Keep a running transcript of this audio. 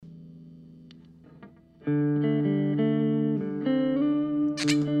The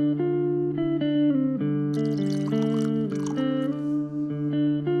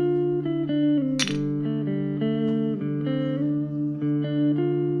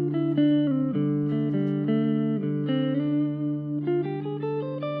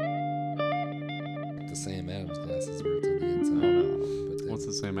Sam Adams glasses where it's on the inside. But they, What's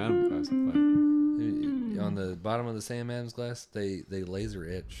the Sam Adams glass look like? on the bottom of the Sam Adams glass, they laser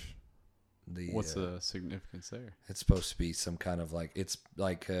etch. What's the significance there? It's supposed to be some kind of like it's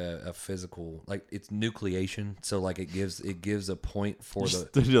like a physical, like it's nucleation. So like it gives a point for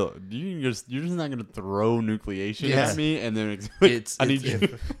You're just not gonna throw nucleation Yeah. at me and then it's I need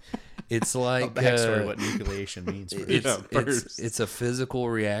you. it's like A backstory of what nucleation means. it's a physical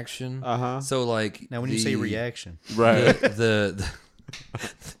reaction. So like Now, when you say reaction, Right.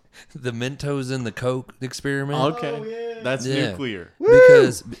 the Mentos in the Coke experiment. Okay. That's nuclear.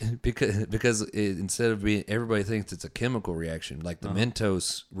 Because instead of being, everybody thinks it's a chemical reaction, like the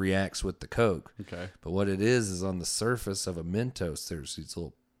Mentos reacts with the Coke. Okay. But what it is on the surface of a Mentos, there's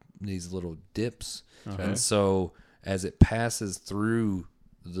these little dips, and so as it passes through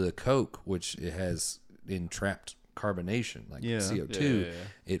the Coke, which it has entrapped carbonation like CO2,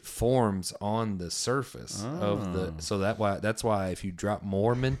 it forms on the surface of the. So that's why if you drop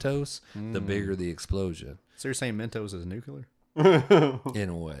more Mentos, the bigger the explosion. so you're saying Mentos is nuclear? In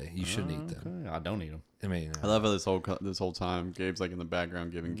a way, you shouldn't eat them. Okay. I don't eat them. I mean, I love how this whole time Gabe's like in the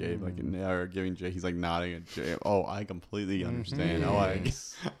background giving Gabe or giving Jay. He's like nodding at Jay. Oh, I completely understand. Oh,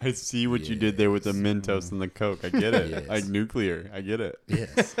 I see what you did there with the Mentos and the Coke. I get it. Yes. Like nuclear. I get it.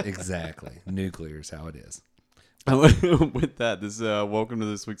 yes, exactly. Nuclear is how it is. With that, welcome to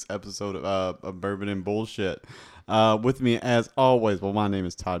this week's episode of Bourbon and Bullshit. With me as always, my name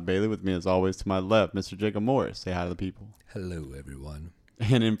is Todd Bailey. With me as always to my left, Mr. Jacob Morris. Say hi to the people. Hello, everyone.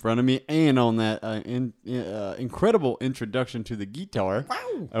 And in front of me, and on that incredible introduction to the guitar,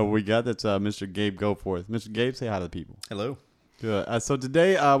 we got that's Mr. Gabe Goforth. Mr. Gabe, say hi to the people. Hello. Good. So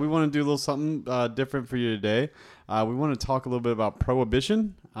today we want to do a little something different for you today. We want to talk a little bit about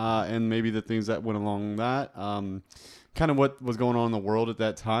prohibition and maybe the things that went along that. Kind of what was going on in the world at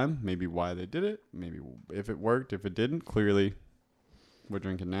that time. Maybe why they did it. Maybe if it worked. If it didn't, clearly we're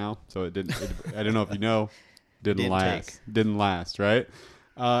drinking now. So it didn't. I don't know if you know. Didn't last. Didn't last, right?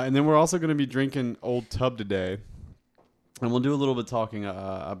 And then we're also going to be drinking Old Tub today. And we'll do a little bit talking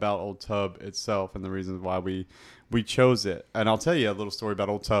about Old Tub itself and the reasons why we chose it. And I'll tell you a little story about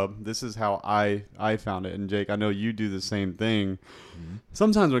Old Tub. This is how I found it. And Jake, I know you do the same thing. Mm-hmm.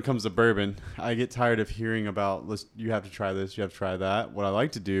 Sometimes when it comes to bourbon, I get tired of hearing about, you have to try this, you have to try that. What I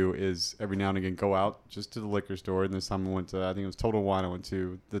like to do is every now and again go out just to the liquor store. And this time I went to, I think it was Total Wine I went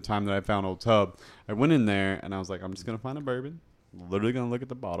to, the time that I found Old Tub. I went in there and I was like, I'm just going to find a bourbon. Literally going to look at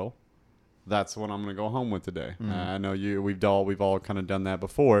the bottle. That's what I'm going to go home with today. I know we've all kind of done that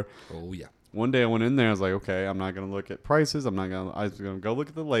before. Oh, yeah. One day I went in there, I was like, okay, I'm not going to look at prices. I was going to go look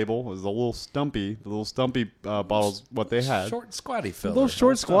at the label. It was the little stumpy bottles, what they had. Short, squatty fella. A little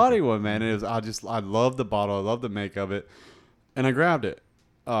short, squatty one, man. I love the bottle. I love the make of it. And I grabbed it.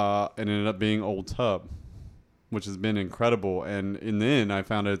 And it ended up being Old Tub, which has been incredible. And then I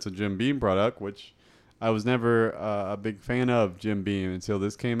found out it's a Jim Beam product, which I was never a big fan of Jim Beam until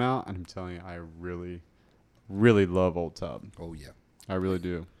this came out. And I'm telling you, I really, really love Old Tub. Oh, yeah. I really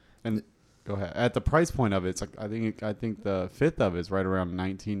do. And go ahead. At the price point of it, it's like I think the fifth of it is right around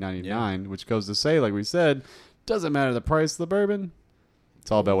 $19.99, which goes to say, like we said, doesn't matter the price of the bourbon.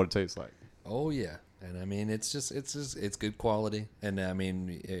 It's all about what it tastes like. Oh yeah, and I mean it's good quality, and I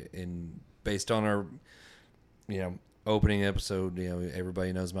mean based on our opening episode,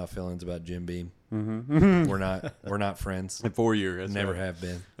 everybody knows my feelings about Jim Beam. Mm-hmm. We're not friends. In 4 years, never have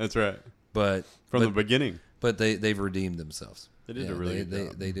been. That's right. But from the beginning. But they've redeemed themselves. They did a really good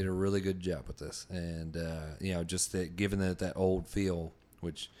job. They did a really good job with this, and just given that old feel,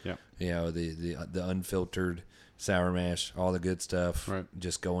 which the unfiltered sour mash, all the good stuff, right,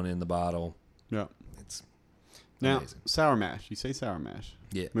 just going in the bottle. Yeah, it's now amazing. Sour mash. You say sour mash.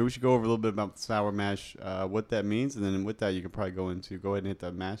 Yeah, maybe we should go over a little bit about sour mash, what that means, and then with that you can probably go ahead and hit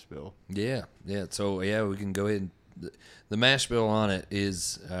the mash bill. Yeah. So we can go ahead and the mash bill on it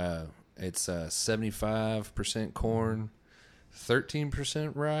is it's 75% corn,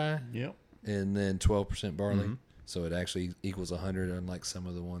 13% rye, and then 12% barley. Mm-hmm. So it actually equals 100, unlike some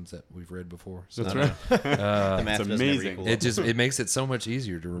of the ones that we've read before. So that's right. The math it's amazing. It makes it so much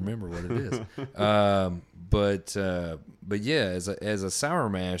easier to remember what it is. But yeah, as a sour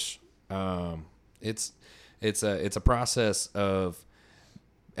mash, it's a process of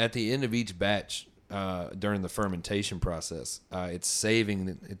at the end of each batch. During the fermentation process, it's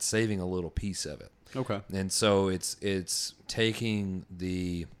saving a little piece of it. Okay. And so it's taking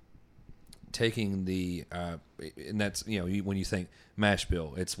the and that's, when you think mash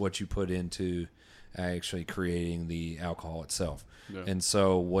bill, it's what you put into actually creating the alcohol itself. Yeah. And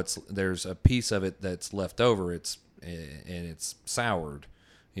so there's a piece of it that's left over, and it's soured,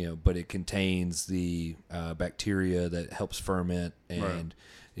 but it contains the bacteria that helps ferment and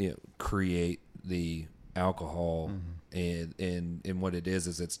create the alcohol. And what it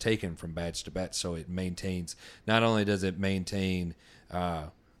is it's taken from batch to batch, so it maintains, not only does it maintain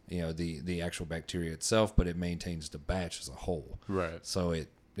the actual bacteria itself, but it maintains the batch as a whole. Right. So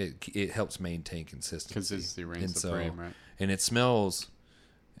it helps maintain consistency. Consistency reigns supreme, right? And it smells.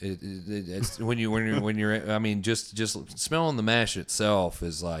 It's when you're. I mean, just smelling the mash itself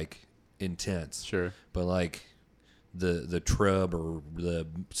is like intense. Sure. But like the trub or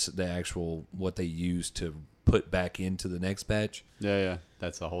the actual what they use to put back into the next batch. Yeah.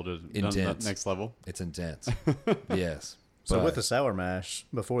 That's a whole intense. Next level. It's intense. Yes. So with the sour mash,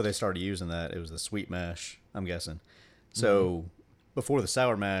 before they started using that, it was the sweet mash, I'm guessing. So before the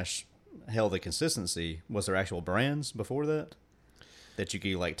sour mash held the consistency, was there actual brands before that you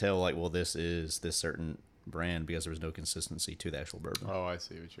could like tell, like, well, this is this certain brand, because there was no consistency to the actual bourbon? Oh, I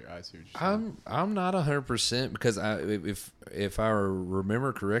see what you're saying. I'm not 100%, because if I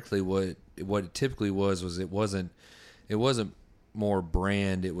remember correctly, what it typically was it wasn't more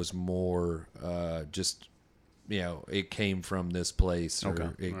brand, it was more just it came from this place,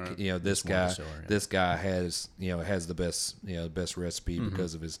 or this guy has the best recipe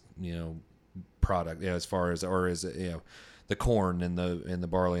because of his product, as far as, or is it the corn and the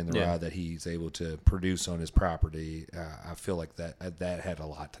barley and the rye that he's able to produce on his property. I feel like that had a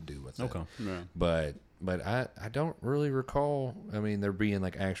lot to do with it. Okay. Yeah. But I don't really recall, I mean, there being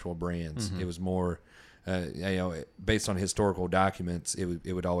like actual brands. It was more based on historical documents.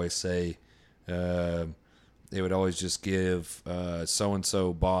 It would always say they would always just give so and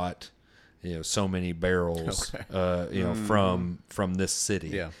so bought so many barrels from this city.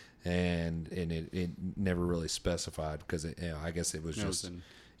 Yeah. And it never really specified, because I guess it was just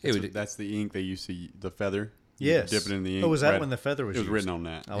that's the ink they used to, the feather. Yes. Dip it in the ink. Oh, was that when the feather was used? It was written on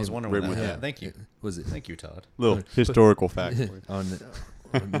that. I was wondering when that. Yeah. Thank you. Was it? Thank you, Todd. Little historical fact.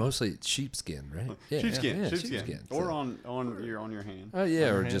 Mostly sheepskin, right? Yeah. Sheepskin. Or on your hand. Oh yeah,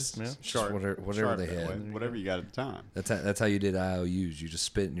 or hand, just sharp, whatever they had. Whatever you got at the time. That's how you did IOUs. You just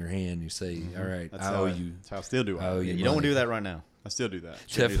spit in your hand. You say, "All right, I owe you." That's how I still do it. You don't want to do that right now. I still do that.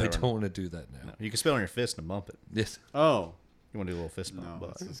 Definitely don't want to do that now. No. You can spit on your fist and bump it. Yes. Oh. You want to do a little fist bump? No,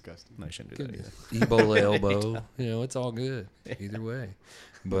 that's disgusting. No, you shouldn't do that either. Ebola elbow. It's all good either way.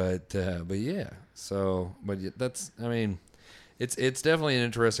 But yeah. So, but that's, I mean, it's definitely an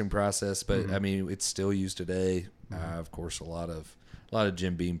interesting process. But I mean, it's still used today. Of course, a lot of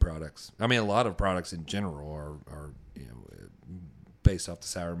Jim Beam products. I mean, a lot of products in general are based off the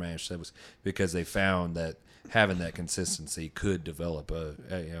sour mash. That was because they found that having that consistency could develop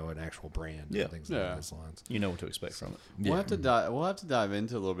an actual brand and things along those lines. You know what to expect from it. We'll have to dive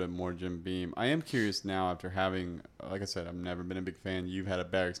into a little bit more Jim Beam. I am curious now, after having, like I said, I've never been a big fan. You've had a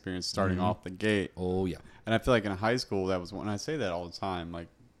bad experience starting off the gate. Oh yeah. And I feel like in high school, that was when I say that all the time. Like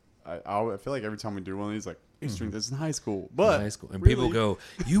I feel like every time we do one of these, like, this is in high school. But in high school. And really, people go,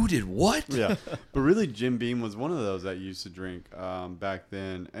 "You did what?" Yeah. But really, Jim Beam was one of those that I used to drink back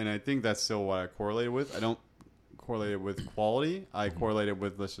then. And I think that's still what I correlated with. I don't correlate it with quality. I correlate it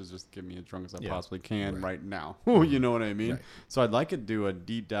with, let's just get me as drunk as I possibly can right now. You know what I mean? Right. So I'd like to do a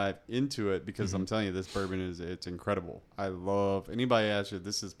deep dive into it, because I'm telling you, this bourbon it's incredible. I love, anybody asks you,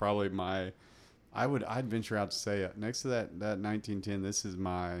 this is probably my, I'd venture out to say it. Next to that 1910, this is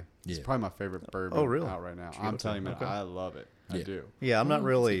it's probably my favorite bourbon out right now. I'm telling you, man, I love it. I do. Yeah, I'm not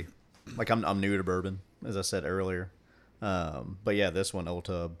really, like, I'm new to bourbon, as I said earlier. But yeah, this one, Old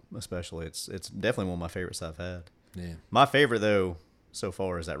Tub especially, it's definitely one of my favorites I've had. Yeah. My favorite, though, so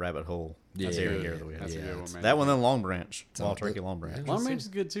far is that Rabbit Hole. That's here that we have. That's a good one, man. That one, then Long Branch. Wild Turkey Long Branch. Long Branch is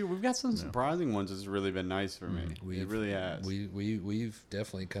good too. We've got some surprising ones that's really been nice for me. It really has. We've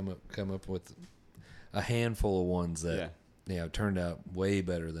definitely come up with a handful of ones that turned out way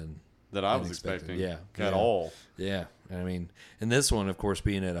better than I was expecting. Yeah. At all. Yeah. I mean, and this one, of course,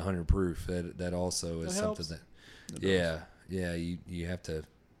 being at 100 proof, that also is something that you have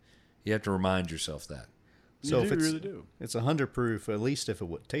to remind yourself that. So if really do. It's 100 proof, at least if it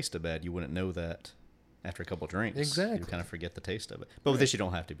tasted bad, you wouldn't know that after a couple of drinks. Exactly. You kind of forget the taste of it. But with this, you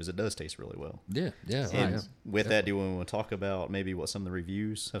don't have to, because it does taste really well. Yeah. And with that, do you want to talk about maybe what some of the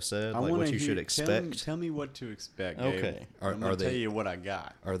reviews have said? Like what you should expect? Tell me what to expect, Gabe. Okay. I'm going to tell you what I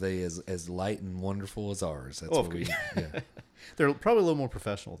got. Are they as light and wonderful as ours? That's what we... They're probably a little more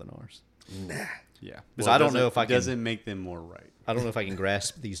professional than ours. Nah. Yeah. Because I don't know if I can. Doesn't make them more right. I don't know if I can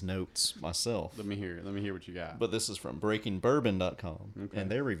grasp these notes myself. Let me hear what you got. But this is from BreakingBourbon.com Okay. and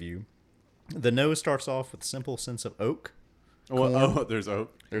their review. The nose starts off with simple sense of oak. There's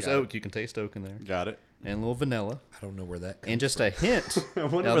oak. There's Got oak. it. You can taste oak in there. Got it. And a little vanilla. I don't know where that comes And just from. a hint. I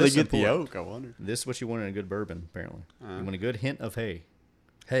wonder Now, where they this is get the important. oak. I wonder. This is what you want in a good bourbon, apparently. You want a good hint of hay.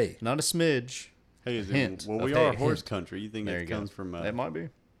 Hey, Not a smidge. Hey, is Hint it? Well, of we hay. are horse Hint. country. You think There it you go. comes from? It might be.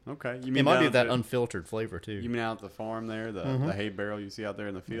 Okay. You It mean might be down that at the- unfiltered flavor, too. You mean out at the farm there, the hay barrel you see out there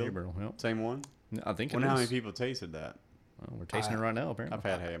in the field? Hay barrel, yep. Same one. I think it Wonder how many is. people tasted that. Well, we're tasting it right now, apparently. I've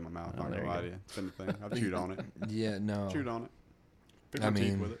had hay in my mouth. Oh, Not there gonna you lie go. to you. It's been a thing. I've chewed on it. yeah, no. Chewed on it. Picked I my teeth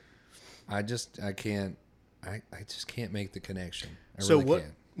mean, with it. I just can't make the connection. I So really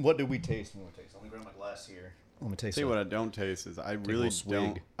can't. what do we taste? Let me grab my glass here. Let me taste Tell you it. what I don't taste is I a really little swig.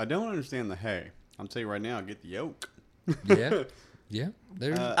 don't. I don't understand the hay. I'm telling you right now. Get the yolk. Yeah, yeah.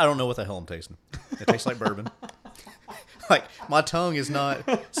 There's I don't know what the hell I'm tasting. It tastes like bourbon. Like, my tongue is not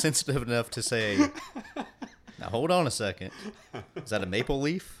sensitive enough to say, now hold on a second. Is that a maple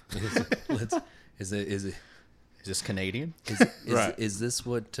leaf? is it Is this Canadian? Right. is this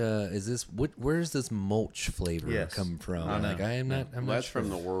what where's this mulch flavor Yes. come from? I know. Like I'm not That's sure. from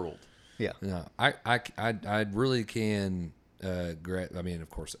the world. Yeah. No, I really can. I mean, of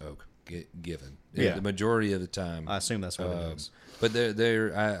course, oak. Given, Yeah. the majority of the time. I assume that's what it is. But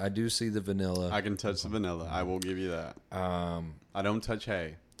I do see the vanilla. I can touch the vanilla. I will give you that. I don't touch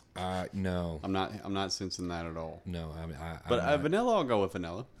hay. No, I'm not sensing that at all. no. I mean, But I'm not. vanilla, I'll go with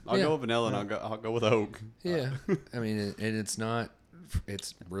vanilla. I'll Yeah. go with vanilla, and I'll go with oak. Yeah, I mean, and it's not.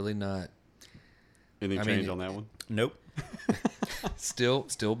 It's really not. Anything I mean, change on that one? Nope.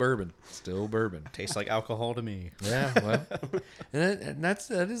 Still bourbon. Still bourbon. Tastes like alcohol to me. Yeah, well, and that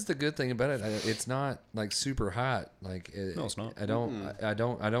is the good thing about it. It's not like super hot. Like No, it's not. I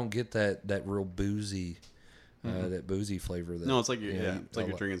don't get that real boozy, that boozy flavor. That, No, it's like you you're, know, it's like a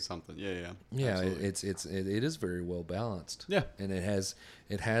you're lot- drinking something. Yeah. Yeah, Absolutely. it is very well balanced. Yeah. and it has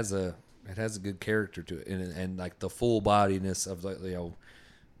a good character to it, and like the full bodiness of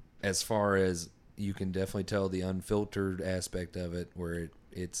as far as you can definitely tell the unfiltered aspect of it, where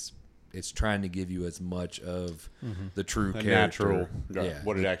it's trying to give you as much of the true The character, natural,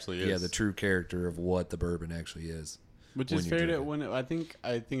 what it actually is. Yeah, the true character of what the bourbon actually is. Which when is you fair drink to it. when I think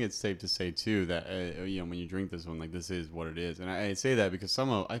it's safe to say too that when you drink this one, like, this is what it is, and I say that because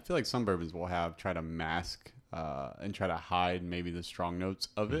I feel like some bourbons will try to mask and try to hide maybe the strong notes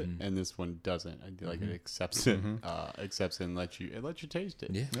of it, and this one doesn't. I feel like it accepts it, and lets you taste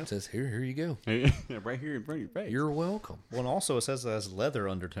it. Yeah, it says here you go. Right here in front of your face. You're welcome. Well, and also it says it has leather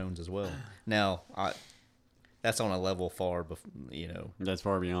undertones as well. Now, that's on a level far, That's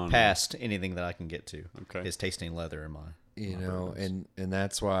far beyond past anything that I can get to. Okay. Is tasting leather in my. And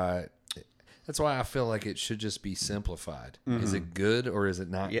that's why I feel like it should just be simplified. Is it good or is it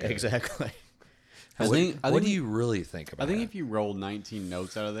not? Yeah, good? What exactly. do you really think about I think it? if you roll 19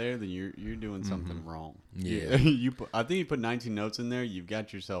 notes out of there, then you're doing something wrong. Yeah. I think you put 19 notes in there, you've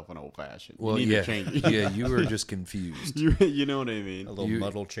got yourself an old fashioned. Well, you need yeah, to change it. yeah, you were just confused. You know what I mean? A little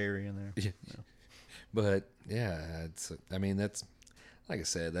muddled cherry in there. Yeah. But yeah, I mean, that's like I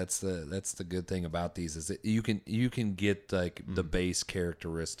said, that's the good thing about these is that you can get like the base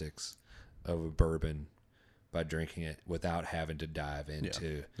characteristics of a bourbon by drinking it without having to dive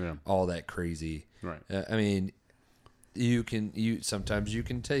into Yeah. all that crazy. Right. I mean, sometimes you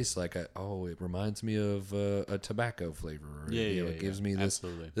can taste like it reminds me of a tobacco flavor. Or, it gives me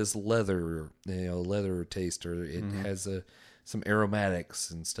Absolutely. this leather taste, or it has some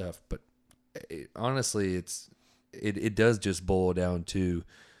aromatics and stuff. But honestly, it does just boil down to,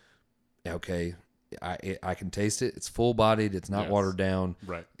 okay, I can taste it. It's full bodied. It's not Yes. watered down.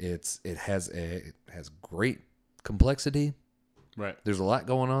 Right. It has great complexity. Right. There's a lot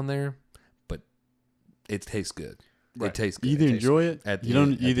going on there, but it tastes good. Right. It tastes good. Either It tastes enjoy it, at the you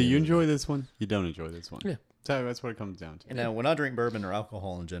don't. end- at Either the you end of the enjoy day. this one, you don't enjoy this one. Yeah. So that's what it comes down to. And now, when I drink bourbon or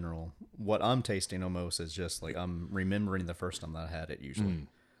alcohol in general, what I'm tasting almost is just like I'm remembering the first time that I had it. Usually,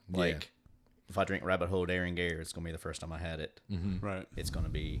 like if I drink Rabbit Hole Daring Gare, it's gonna be the first time I had it. Right. It's gonna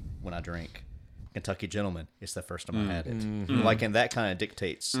be when I drink Kentucky Gentleman. It's the first time I had it. Like, and that kind of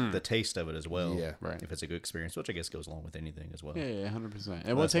dictates the taste of it as well. Yeah. Right. If it's a good experience, which I guess goes along with anything as well. Yeah, 100%.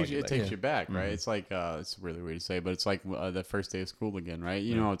 And That's why it you takes back. you back, right? It's like it's really weird to say, but it's like the first day of school again, right?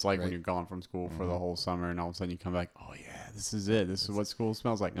 You know, it's like when Right. you're gone from school for the whole summer, and all of a sudden you come back. Oh yeah, this is it. This is what school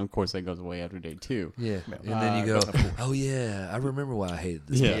smells like. And of course, that goes away after day 2. Yeah. And then you go, oh yeah, I remember why I hated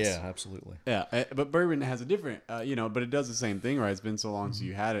this. Yeah. place. Yeah, absolutely. Yeah, but bourbon has a different, but it does the same thing, right? It's been so long since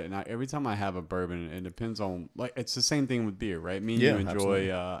you had it, and every time I have a bourbon bourbon. It depends on, like, it's the same thing with beer, right? Me and Yeah, you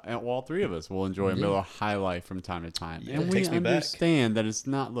enjoy, and all three of us will enjoy a Miller High Life from time to time. Yeah, and it we takes me back. understand that it's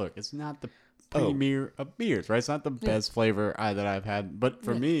not the premier of beers, right? It's not the best flavor that I've had. But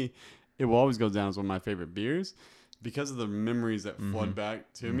for me, it will always go down as one of my favorite beers because of the memories that flood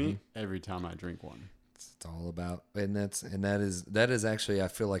back to me every time I drink one. It's all about, and that is actually, I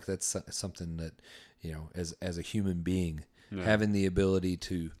feel like that's something that, you know, as a human being, having the ability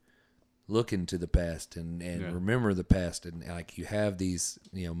to look into the past and remember the past, and like you have these,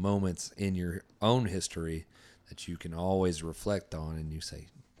 you know, moments in your own history that you can always reflect on, and you say,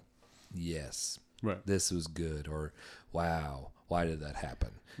 yes, this was good, or wow, why did that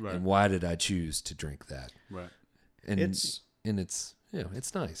happen, and why did I choose to drink that, and it's you know,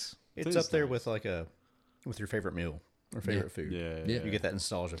 it's nice. It's up there with like with your favorite meal or favorite food. Yeah. You get that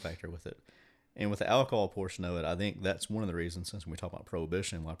nostalgia factor with it. And with the alcohol portion of it, I think that's one of the reasons, since we talk about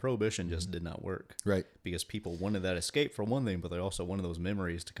Prohibition, why Prohibition just did not work. Right. Because people wanted that escape for one thing, but they also wanted those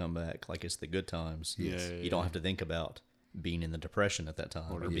memories to come back, like it's the good times. You don't have to think about being in the Depression at that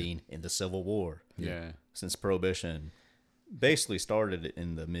time or being in the Civil War. Yeah. Since Prohibition basically started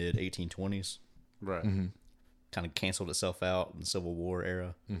in the mid-1820s. Right. Kind of canceled itself out in the Civil War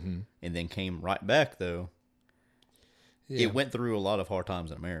era. And then came right back, though. It went through a lot of hard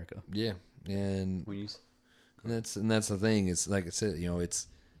times in America. Yeah. And that's the thing. It's like I said, you know, it's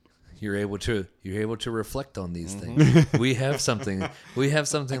you're able to reflect on these things. We have something like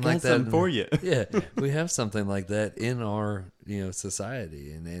that for you. Yeah, we have something like that in our, you know,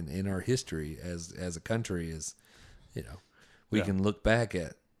 society and in our history as a country. Is, you know, we can look back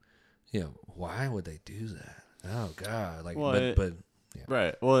at, you know, why would they do that? Oh God, like, but yeah.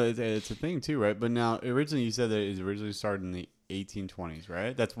 Right. Well, it's a thing too, right? But now, originally you said that it originally started in the 1820s,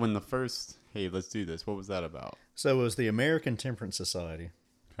 right? That's when the first, hey, let's do this. What was that about? So it was the American Temperance Society.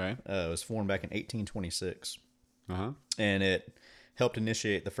 Okay. It was formed back in 1826. Uh-huh. And it helped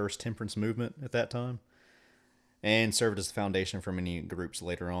initiate the first temperance movement at that time and served as the foundation for many groups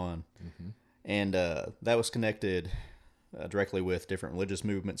later on. And that was connected directly with different religious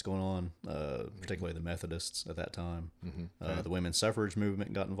movements going on, particularly the Methodists at that time. The women's suffrage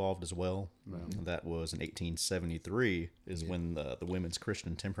movement got involved as well. That was in 1873 is when the Women's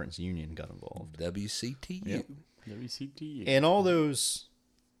Christian Temperance Union got involved. WCTU. Yep. WCTU. And all those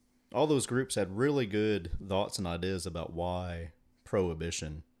groups had really good thoughts and ideas about why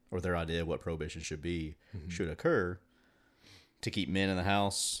prohibition, or their idea of what prohibition should be, should occur to keep men in the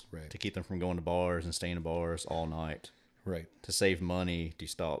house, to keep them from going to bars and staying in bars all night. Right. To save money, to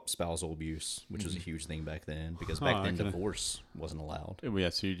stop spousal abuse, which was a huge thing back then, because back then divorce wasn't allowed. Yeah,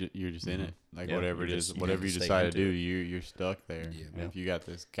 so you're just in it. Like, Yeah, whatever it is, you whatever have you to stay decide to do, into you're stuck there. Yeah. And if you got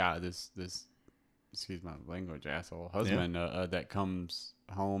this guy, this excuse my language, asshole husband that comes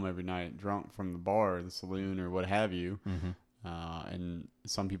home every night drunk from the bar, the saloon, or what have you, and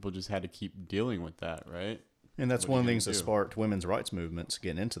some people just had to keep dealing with that, right? And that's What are one of you the things gonna that do? sparked women's rights movements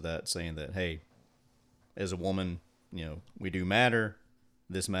getting into that, saying that, hey, as a woman, you know, we do matter.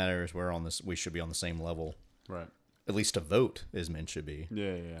 This matters. We should be on the same level. Right. At least to vote as men should be.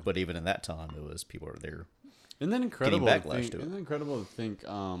 Yeah. But even in that time, it was people are there. And then incredible backlash to it. Isn't it incredible to think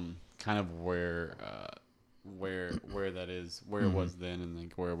kind of where that is, where it was then, and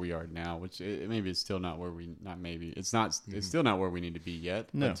like where we are now, which maybe it's still not where it's still not where we need to be yet.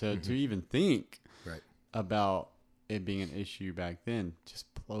 No. But to even think Right. about it being an issue back then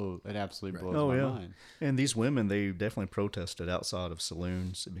it absolutely blows Oh, my yeah. mind. And these women, they definitely protested outside of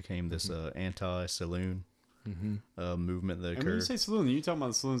saloons. It became this anti-saloon movement that And when you occurred. say saloon, you talking about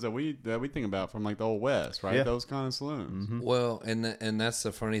the saloons that we think about from like the old West, right? Yeah. Those kind of saloons. Well, and that's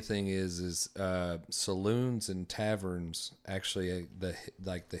the funny thing is saloons and taverns actually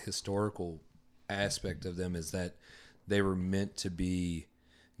the historical aspect of them is that they were meant to be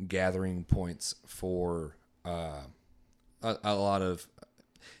gathering points for a lot of,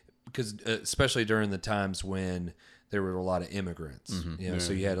 because especially during the times when there were a lot of immigrants, you know,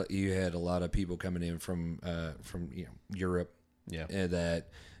 so you had a lot of people coming in from you know, Europe, that,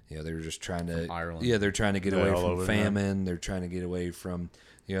 you know, they were just trying to From Ireland. they're trying to get away all from over famine, they're trying to get away from,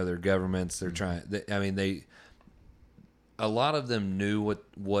 you know, their governments, they're a lot of them knew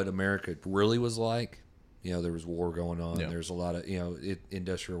what America really was like. You know, there was war going on. Yeah. There's a lot of, you know,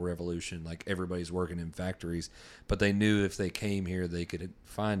 industrial revolution. Like, everybody's working in factories. But they knew if they came here, they could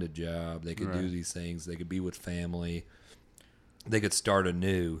find a job. They could do these things. They could be with family. They could start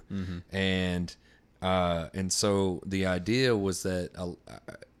anew. And so the idea was that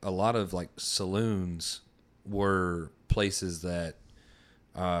a lot of, like, saloons were places that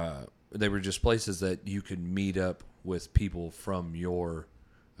they were just places that you could meet up with people from your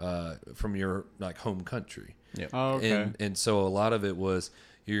from your like home country. Yeah. Oh, okay. And so a lot of it was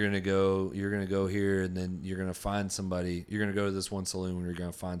you're gonna go here, and then you're gonna find somebody. You're gonna go to this one saloon where you're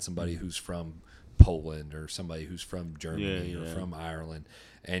gonna find somebody who's from Poland or somebody who's from Germany or from Ireland,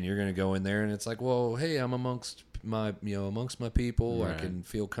 and you're gonna go in there, and it's like, well, hey, I'm amongst my people. Right. I can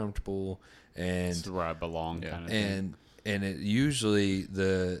feel comfortable, and This is where I belong, kind of thing. and it usually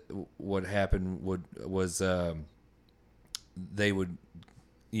what happened was they would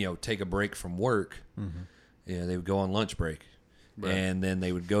take a break from work. Mm-hmm. They would go on lunch break. Right. And then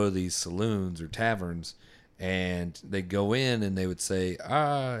they would go to these saloons or taverns, and they'd go in and they would say,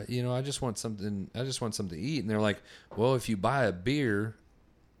 I just want something to eat. And they're like, well, if you buy a beer,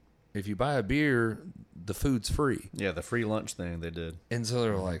 the food's free. Yeah, the free lunch thing they did. And so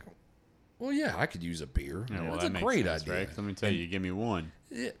they're like, well, yeah, I could use a beer. Yeah, well, that's that a great makes sense, idea. right? Let me tell you, give me one.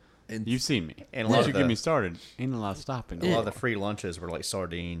 Yeah. And You've seen me. And once you get me started, ain't a lot stopping. A lot of the free lunches were like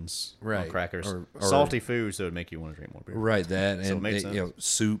sardines, right, crackers, or salty foods that would make you want to drink more beer. Right, that, So it and makes sense.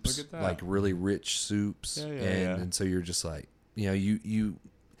 Soups, like really rich soups, and so you're just like, you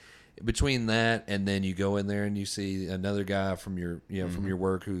between that, and then you go in there and you see another guy from your from your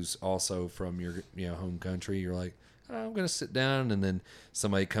work who's also from your home country. You're like, I'm gonna sit down, and then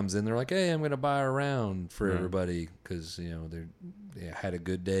somebody comes in. They're like, hey, I'm gonna buy a round for everybody because they had a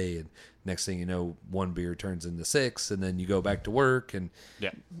good day, and next thing you know, one beer turns into 6, and then you go back to work, and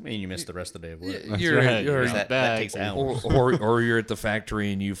and you miss the rest of the day of work. That takes hours. or you're at the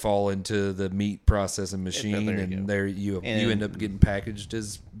factory and you fall into the meat processing machine, and there you end up getting packaged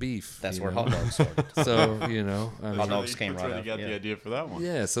as beef. That's where hot dogs started. So hot dogs came That's right where out. they got the idea for that one.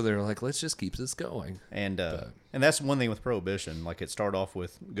 Yeah, so they're like, let's just keep this going. And that's one thing with Prohibition. Like, it started off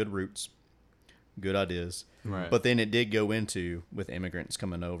with good roots, good ideas, right? But then it did go into, with immigrants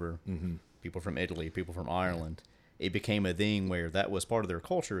coming over, people from Italy, people from Ireland. It became a thing where that was part of their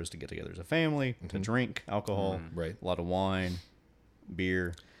culture, is to get together as a family, to drink alcohol, right? A lot of wine,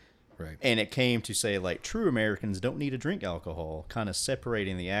 beer, right? And it came to say, like, true Americans don't need to drink alcohol, kind of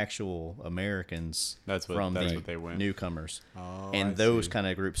separating the actual Americans from the newcomers. Oh, and those kind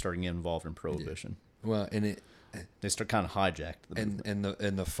of groups started getting involved in Prohibition. Yeah. Well, and they start kind of hijacked the movement.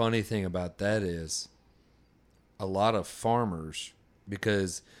 and the funny thing about that is a lot of farmers,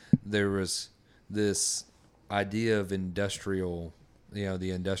 because there was this idea of industrial,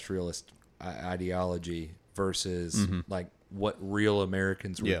 the industrialist ideology versus like what real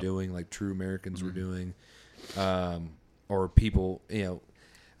Americans were doing, like true Americans were doing, or people,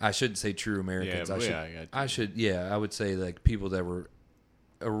 I shouldn't say true Americans. I would say like people that were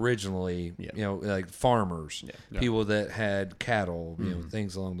originally, like farmers, people that had cattle,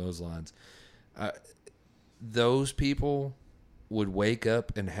 things along those lines. Those people would wake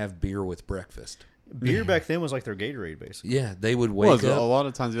up and have beer with breakfast. Beer back then was like their Gatorade, basically. Yeah, they would wake up. A lot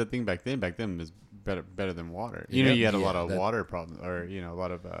of times, the thing back then was better than water. You had a lot of water problems, or a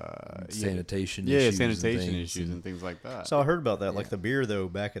lot of sanitation issues. Sanitation issues and things like that. So I heard about that. Like the beer, though,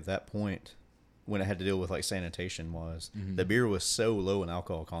 back at that point, when it had to deal with like sanitation, the beer was so low in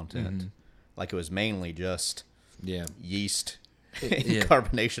alcohol content, like it was mainly just yeast.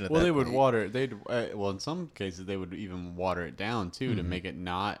 Carbonation. Well, they would water. In some cases they would even water it down too to make it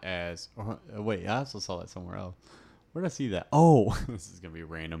not as. Wait, I also saw that somewhere else. Where did I see that? Oh, this is gonna be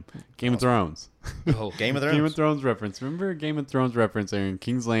random. Game of Thrones. Oh, Game of Thrones. Game of Thrones reference. Remember Game of Thrones reference? They're in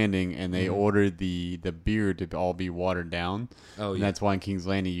King's Landing, and they ordered the beer to all be watered down. Oh, and that's why in King's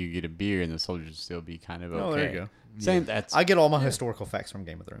Landing you get a beer, and the soldiers still be kind of okay. Oh, there you go. Same. That's. I get all my historical facts from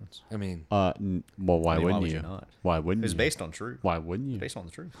Game of Thrones. I mean, well, why wouldn't would you? you not? Why wouldn't you? It's based on truth. Why wouldn't you? It's based on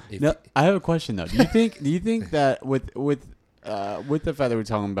the truth. No, I have a question though. Do you think that with the fact that we're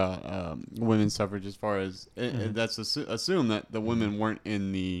talking about women's suffrage, as far as that's assume that the women weren't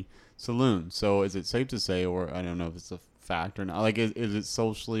in the saloon. So is it safe to say, or I don't know if it's a fact or not, like is it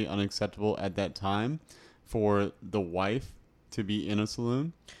socially unacceptable at that time for the wife to be in a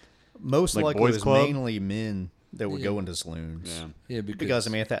saloon? Most like likely, boys' it was club? mainly men that would go into saloons. Yeah, because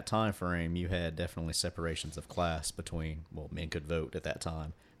I mean, at that time frame, you had definitely separations of class between, well, men could vote at that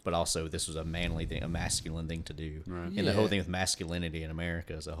time, but also this was a manly thing, a masculine thing to do. Right. And the whole thing with masculinity in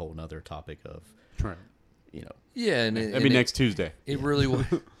America is a whole nother topic of, Yeah, and that'd be next Tuesday. It really was.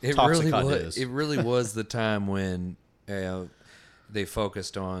 It really was the time when they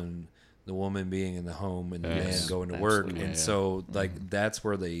focused on the woman being in the home and the man going to work, and so like that's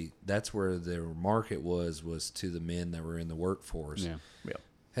where their market was to the men that were in the workforce. Yeah.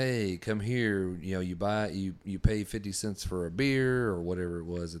 Hey, come here. You pay 50 cents for a beer or whatever it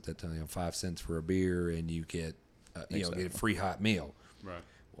was at that time. 5 cents for a beer, and you get get a free hot meal. Right.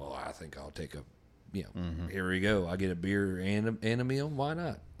 Well, I think I'll take a here we go. I get a beer and a meal. Why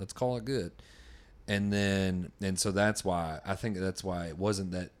not? Let's call it good. And so that's why it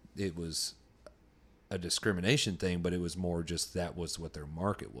wasn't that it was a discrimination thing, but it was more just that was what their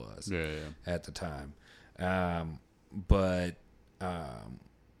market was at the time. But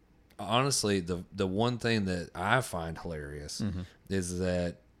honestly, the one thing that I find hilarious is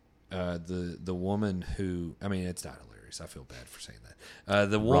that the woman who, I mean, it's not hilarious. I feel bad for saying that.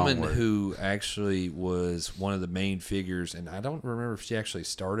 The woman who actually was one of the main figures, and I don't remember if she actually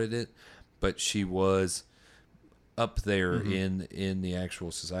started it, but she was up there in the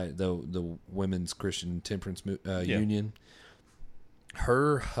actual society, the Women's Christian Temperance Union.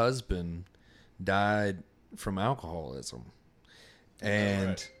 Her husband died from alcoholism,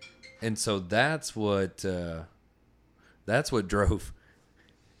 and so that's what drove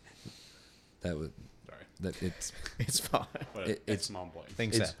that was. That it's fine. It's mumbling.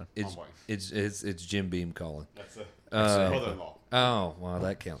 Things happen. It's Jim Beam calling. That's a brother-in-law. Oh, well,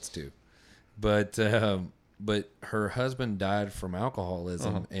 that counts too. But her husband died from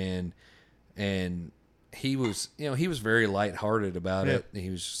alcoholism, and he was very lighthearted about it. He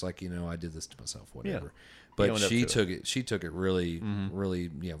was just like, I did this to myself, whatever. Yeah. But she took it really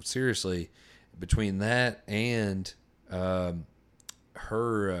really seriously. Between that and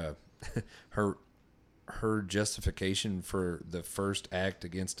her justification for the first act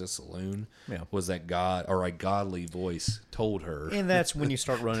against a saloon was that God or a godly voice told her, and that's when you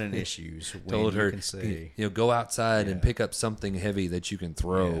start running issues. Told her, can say, go outside and pick up something heavy that you can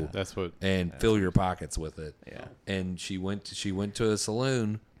throw. That's what, and fill your pockets with it. Yeah, and she went to a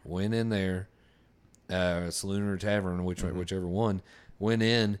saloon, went in there, a saloon or a tavern, whichever one, went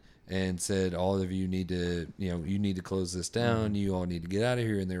in and said, all of you need to, you need to close this down. You all need to get out of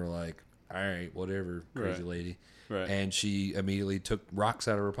here. And they were like, all right, whatever, crazy lady. Right. And she immediately took rocks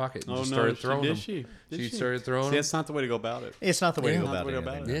out of her pocket and started throwing them. She started throwing them. That's not the way to go about it. It's not the way to go about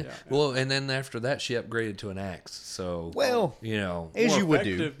it. Yeah. Well, and then after that, she upgraded to an axe. So, as you would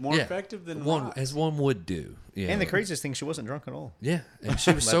do. More effective than rocks. As one would do. And the craziest thing, she wasn't drunk at all. Yeah, and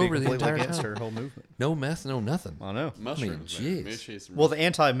she was sober the entire against time. her whole movement. No meth, no nothing. I know. Mushrooms. Jeez. Well, the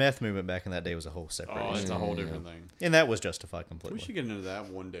anti-meth movement back in that day was a whole separate issue. It's a whole different thing. And that was justified completely. We should get into that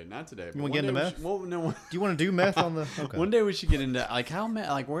one day. Not today. You want to get into meth? No. Do you want to do meth on the? Okay. One day we should get into how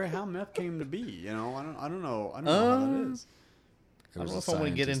meth came to be. I don't know how that is. I don't know if I want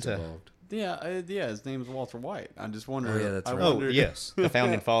to get into. Yeah. His name is Walter White. I just wonder. Oh, yeah, that's right. Yes, the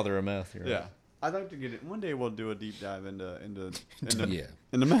founding father of meth. Yeah. I'd like to get it. One day we'll do a deep dive into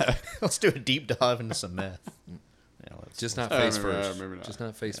into meth. Let's do a deep dive into some meth. Just not face first. Just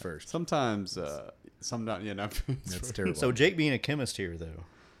not face first. Sometimes, not That's terrible. So Jake being a chemist here, though.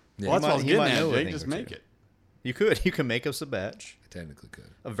 Yeah. Well, that's what I was getting at. Jake, just make it. You could. You can make us a batch. I technically could.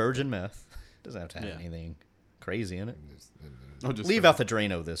 A virgin meth. Doesn't have to have anything crazy in it. Just leave out the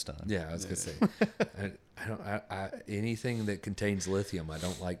Drano this time. Yeah, I was gonna say. I don't. Anything that contains lithium, I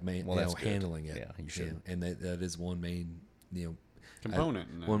don't like handling it. Yeah, you should. And that is one main component.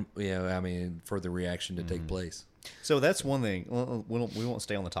 For the reaction to take place. So that's one thing. We won't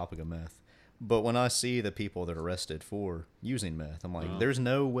stay on the topic of meth, but when I see the people that are arrested for using meth, I'm like, there's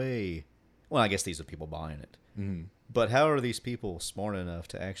no way. Well, I guess these are people buying it. Mm-hmm. But how are these people smart enough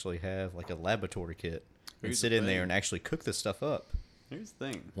to actually have like a laboratory kit and sit in there and actually cook this stuff up? Here's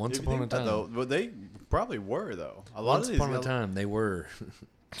the thing. Once upon a time, but they probably were though. Once upon a time, they were.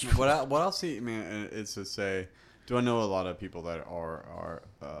 what I'll see, man, is to say, do I know a lot of people that are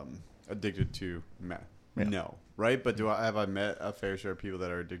addicted to meth? Yeah. No, right? But have I met a fair share of people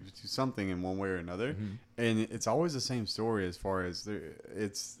that are addicted to something in one way or another? Mm-hmm. And it's always the same story as far as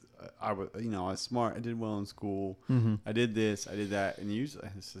I was smart. I did well in school. Mm-hmm. I did this. I did that. And usually,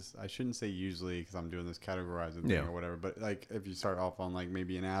 I shouldn't say usually because I'm doing this categorizing thing or whatever. But like if you start off on like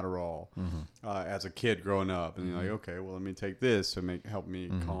maybe an Adderall as a kid growing up, and you're like, okay, well let me take this to help me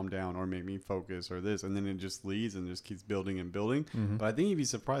calm down or make me focus or this, and then it just leads and just keeps building and building. Mm-hmm. But I think you'd be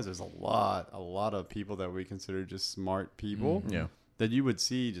surprised. There's a lot of people that we consider just smart people. Mm-hmm. Yeah. That you would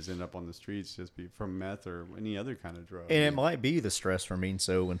see just end up on the streets just be from meth or any other kind of drug. And it might be the stress from being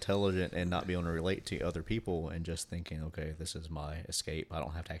so intelligent and not being able to relate to other people and just thinking, okay, this is my escape. I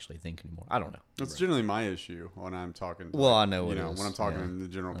don't have to actually think anymore. I don't know. That's generally my issue when I'm talking. I know when I'm talking to the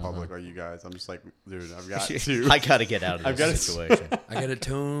general public like you guys. I'm just like, dude, I've got to. I got to get out of this situation. I got to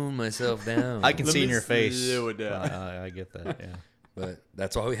tone myself down. I can see in your face. Slow it down. I get that, yeah. But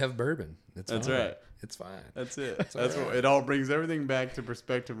that's why we have bourbon. That's right. It's fine. That's it. That's what it all brings everything back to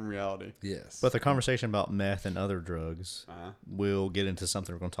perspective and reality. Yes. But the conversation about meth and other drugs, we'll get into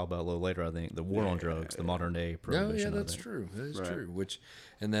something we're going to talk about a little later. I think the war on drugs, the modern day prohibition. That's true. That is true.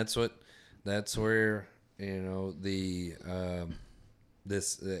 And that's what That's where the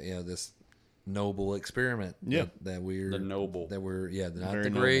this noble experiment. Yeah. That we're The noble. That we're not Very the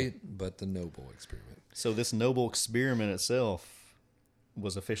noble. great, but the noble experiment. So this noble experiment itself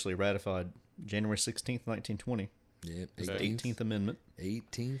was officially ratified January 16th, 1920. Yep. It's the 18th Amendment.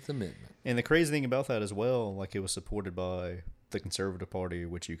 18th Amendment. And the crazy thing about that as well, like it was supported by the Conservative Party,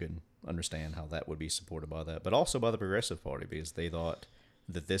 which you can understand how that would be supported by that, but also by the Progressive Party, because they thought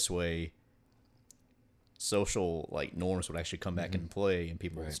that this way social norms would actually come back into play and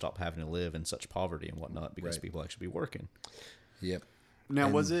people would stop having to live in such poverty and whatnot because people actually be working. Yep. Now,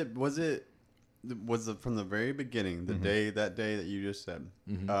 was it from the very beginning, that day that you just said,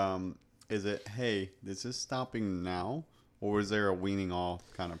 is it, hey, this is stopping now, or was there a weaning off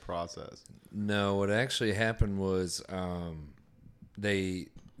kind of process? No, what actually happened was they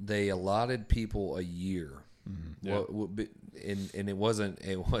allotted people a year. And it wasn't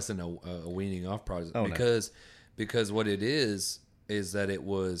a weaning off process because what it is that it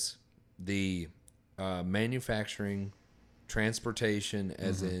was the manufacturing, transportation,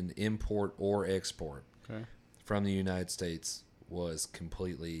 as in import or export from the United States was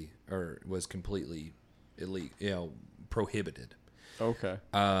completely illegal, prohibited. Okay.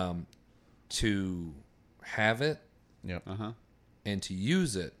 To have it, and to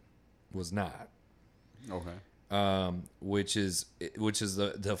use it was not. Okay. Which is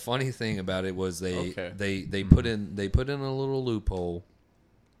the funny thing about it was they put in a little loophole,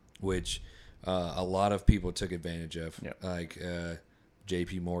 which a lot of people took advantage of, like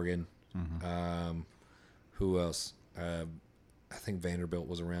J.P. Morgan. Who else? I think Vanderbilt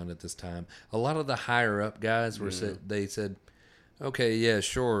was around at this time. A lot of the higher up guys they said, okay, yeah,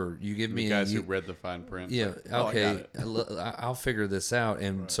 sure. You give me the guys who read the fine print. Yeah, okay. I'll figure this out.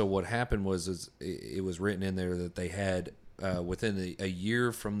 And so what happened was it was written in there that they had within a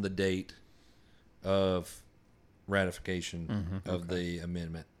year from the date of ratification of the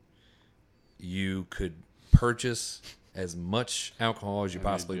amendment, you could purchase as much alcohol as you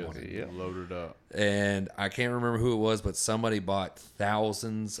possibly wanted. Loaded up. And I can't remember who it was, but somebody bought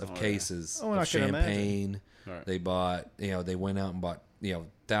thousands of cases of champagne. Right. They bought, they went out and bought,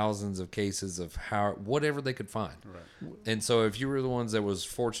 thousands of cases of whatever they could find. Right. And so if you were the ones that was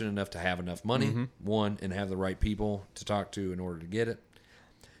fortunate enough to have enough money, one, and have the right people to talk to in order to get it,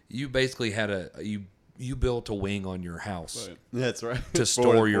 you basically had you built a wing on your house. Right. That's right. To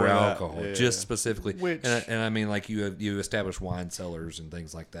store your alcohol, yeah, specifically. And I mean, like you establish wine cellars and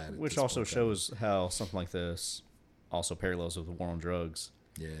things like that. Which also shows how something like this also parallels with the war on drugs.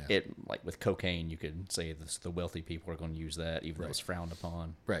 Yeah. It with cocaine, you could say the wealthy people are going to use that, even though it's frowned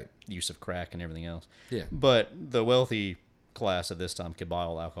upon. Right. Use of crack and everything else. Yeah. But the wealthy class at this time could buy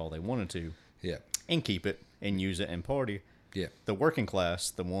all the alcohol they wanted to. Yeah. And keep it and use it and party. Yeah. The working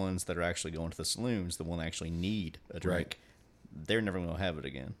class, the ones that are actually going to the saloons, the one that actually need a drink, they're never going to have it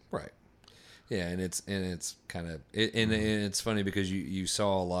again. Right. Yeah, and it's kind of and it's funny because you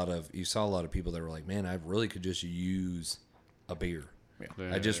saw a lot of people that were like, man, I really could just use a beer.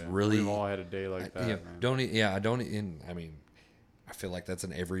 Yeah, I just really. We've all had a day like that. Man. I mean, I feel like that's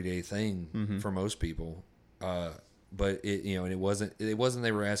an everyday thing for most people. But it wasn't.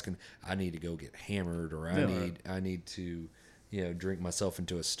 They were asking, I need to go get hammered, or I need to, drink myself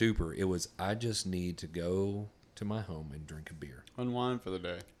into a stupor. It was, I just need to go to my home and drink a beer, unwind for the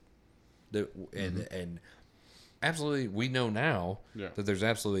day. And absolutely, we know now that there's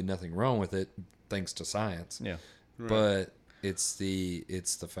absolutely nothing wrong with it, thanks to science. Yeah, right. But it's the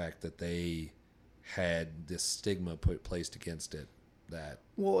fact that they had this stigma placed against it. That,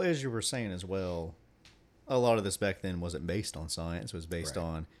 well, as you were saying as well, a lot of this back then wasn't based on science. It was based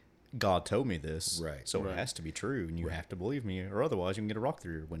on God told me this, so it has to be true, and you have to believe me, or otherwise you can get a rock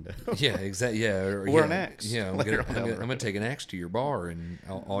through your window. Yeah, exactly. Yeah, or an axe. Yeah, I'm gonna take an axe to your bar and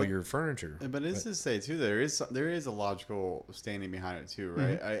all your furniture. But it's to say too, there is a logical standing behind it too,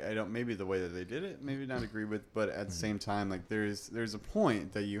 right? I don't, maybe the way that they did it, maybe not agree with, but at the same time, like there's a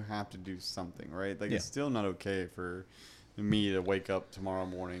point that you have to do something, right? Like it's still not okay for me to wake up tomorrow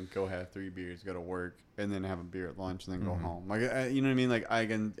morning, go have 3 beers, go to work, and then have a beer at lunch, and then go home. Like, you know what I mean? Like, I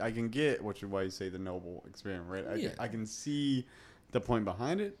can get why you say the noble experiment, right? I can see the point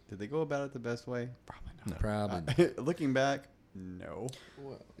behind it. Did they go about it the best way? Probably not. Probably. Looking back, no.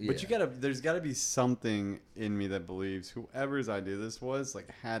 Well, but there's got to be something in me that believes whoever's idea this was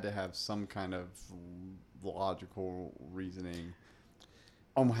had to have some kind of logical reasoning.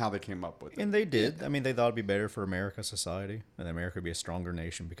 on how they came up with it. And they did. I mean, they thought it'd be better for America's society, and America would be a stronger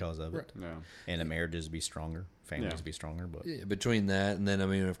nation because of it. Yeah. And the marriages would be stronger, families would be stronger. But Yeah, between that and then, I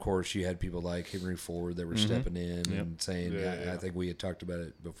mean, of course, you had people like Henry Ford that were stepping in and saying, I think we had talked about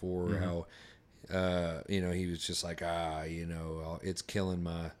it before, how, he was just like, it's killing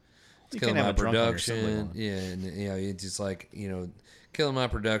my production. Yeah, and, it's just like, killing my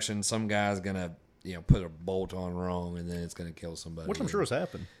production. Some guy's going to, put a bolt on wrong, and then it's going to kill somebody. which I'm sure has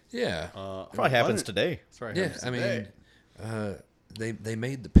happened. Yeah. Probably happens today. That's right. Yeah, I mean, they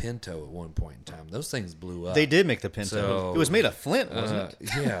made the Pinto at one point in time. Those things blew up. They did make the Pinto. So, it was made of flint, wasn't it?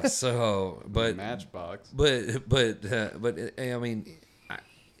 Yeah. So, but Matchbox. But I mean,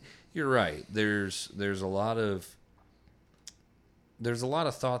 you're right. There's a lot of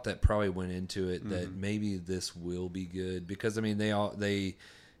thought that probably went into it that maybe this will be good, because I mean they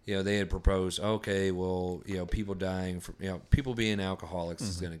had proposed, okay, well, people dying from, people being alcoholics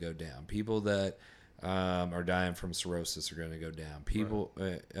is going to go down. People that are dying from cirrhosis are going to go down. People,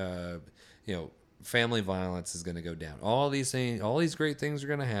 family violence is going to go down. All these things, all these great things are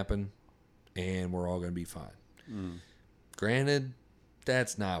going to happen, and we're all going to be fine. Granted,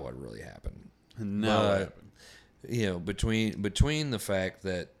 that's not what really happened. Between the fact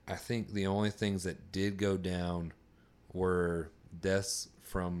that I think the only things that did go down were deaths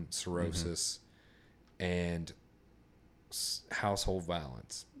from cirrhosis and household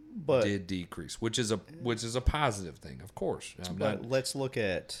violence did decrease, which is a positive thing, of course. Let's look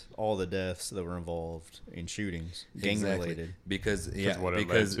at all the deaths that were involved in shootings, gang related. Because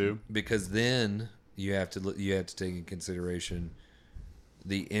then you have to take in consideration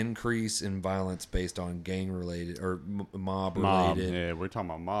the increase in violence based on gang related or mob related. Yeah, we're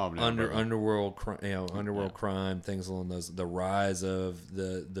talking about mob now. Underworld crime, things along those. The rise of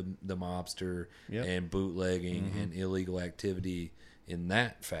the mobster and bootlegging and illegal activity in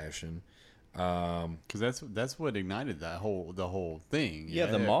that fashion. Because that's what ignited the whole thing. Yeah,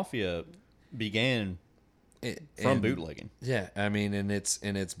 the mafia began from bootlegging. Yeah, I mean, and it's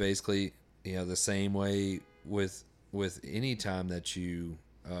basically the same way with any time that you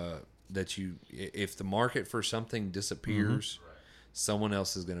if the market for something disappears, someone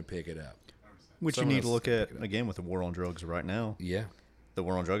else is going to pick it up. Which you need to look at again with the war on drugs right now. Yeah, the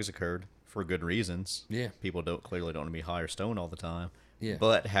war on drugs occurred for good reasons. Yeah, people clearly don't want to be high or stoned all the time. Yeah,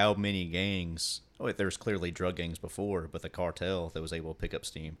 but how many gangs? There's clearly drug gangs before, but the cartel that was able to pick up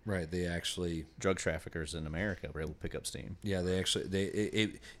steam. Right, they actually drug traffickers in America were able to pick up steam. Yeah,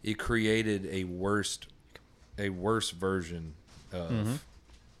 it created a worse version of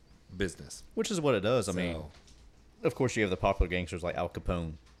business, which is what it does. I mean, of course, you have the popular gangsters like Al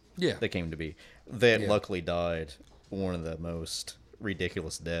Capone. Yeah, that came to be. That luckily died one of the most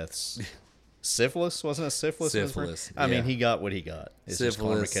ridiculous deaths. Syphilis, wasn't it? Syphilis. I mean, he got what he got. It's just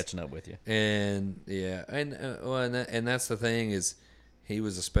karma catching up with you. And and that's the thing is, he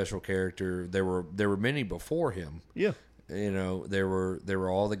was a special character. There were many before him. Yeah. There were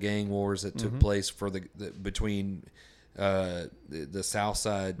all the gang wars that took place for between the South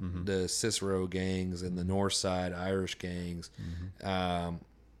Side, the Cicero gangs, and the North Side Irish gangs.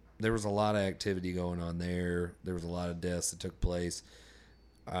 There was a lot of activity going on there. There was a lot of deaths that took place.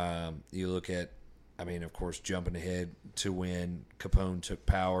 You look at, I mean, of course, jumping ahead to when Capone took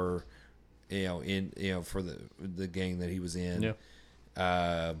power, for the gang that he was in.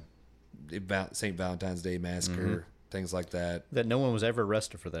 Yeah. St. Valentine's Day Massacre. Things like that. That no one was ever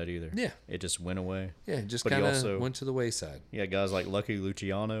arrested for that either. Yeah. It just went away. Yeah, it just kind of went to the wayside. Yeah, guys like Lucky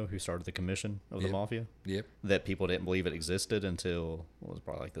Luciano, who started the commission of the mafia. Yep. That people didn't believe it existed until, it was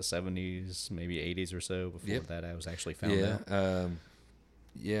probably like the 70s, maybe 80s or so, before that was actually found out.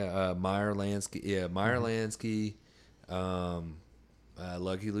 Meyer Lansky.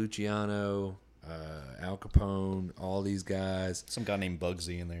 Lucky Luciano, Al Capone, all these guys. Some guy named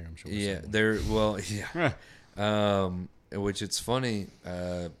Bugsy in there, I'm sure. Yeah, which it's funny.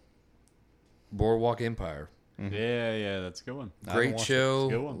 Boardwalk Empire. Yeah, that's a good one. Great show.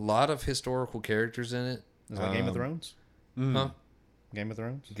 A lot of historical characters in it. Is that Game of Thrones? Huh? Game of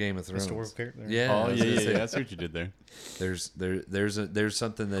Thrones. Historical character. Yeah. Oh yeah. I see what you did there. There's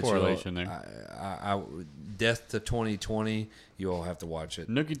something that correlation there. Death to 2020. You all have to watch it.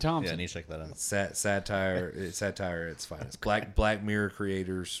 Nookie Thompson. Yeah, I need to check that out. Satire at its finest. Black Mirror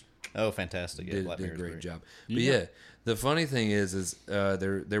creators. Oh, fantastic! Yeah, did a great job. But the funny thing is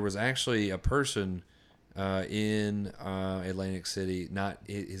there was actually a person in Atlantic City. Not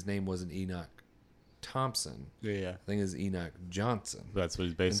his name wasn't Enoch Thompson. Yeah. I think it's Enoch Johnson. That's what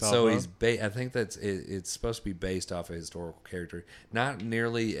he's based off of. So he's I think it's supposed to be based off a historical character. Not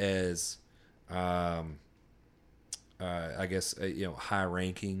nearly as I guess high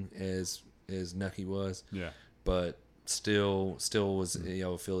ranking as Nucky was. Yeah. But still was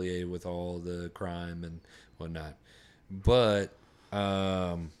affiliated with all the crime and whatnot. But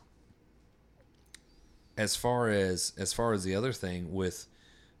as far as the other thing with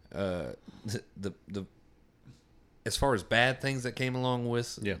the as far as bad things that came along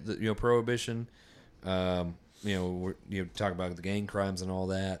with the prohibition, talk about the gang crimes and all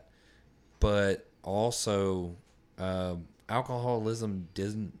that, but also alcoholism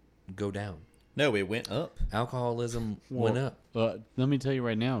didn't go down. No, it went up. Alcoholism went up. Let me tell you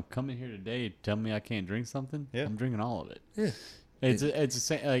right now. Coming here today, tell me I can't drink something. Yeah. I'm drinking all of it. Yeah. It's the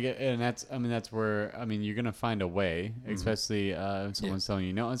same, and that's where you're gonna find a way, especially if someone's telling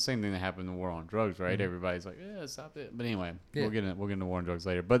you. No, it's the same thing that happened in the war on drugs, right? Everybody's like, yeah, stop it. But anyway, we'll get into war on drugs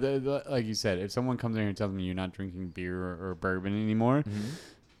later. But like you said, if someone comes in here and tells me you're not drinking beer or bourbon anymore,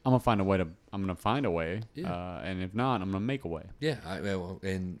 I'm gonna find a way. And if not, I'm gonna make a way. Yeah,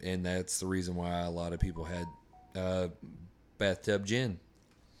 and that's the reason why a lot of people had bathtub gin,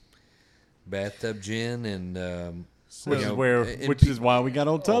 and Which is why we got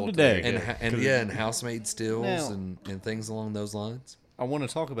Old Tub today. And house-made stills and things along those lines. I want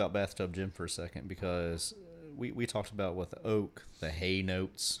to talk about bathtub gin for a second because we talked about what the oak, the hay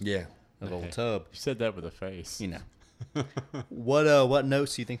notes, of Old Tub. You said that with a face. What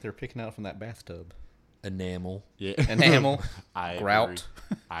notes do you think they're picking out from that bathtub? Enamel. Yeah. Enamel. Grout.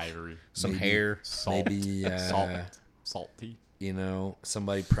 Ivory. Some hair. Salt. Maybe salty.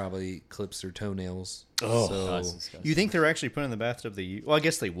 Somebody probably clips their toenails. That's disgusting. You think they're actually putting in the bathtub? Well, I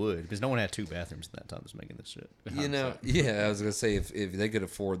guess they would because no one had 2 bathrooms at that time was making this shit. I was gonna say if they could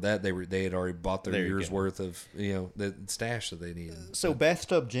afford that, they had already bought their year's worth of the stash that they needed. So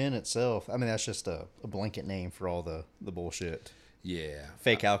bathtub gin itself, I mean that's just a blanket name for all the bullshit. Yeah,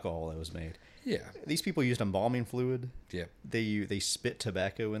 fake alcohol that was made. Yeah, these people used embalming fluid. Yep. They spit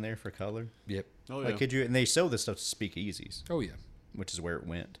tobacco in there for color. Yep. Oh yeah. Like, kid you? And they sold this stuff to speakeasies. Oh yeah. Which is where it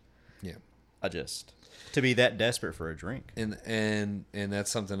went. Yeah. To be that desperate for a drink. And that's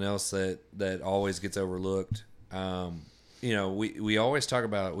something else that always gets overlooked. We always talk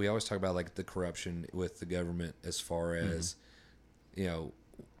about like the corruption with the government as far as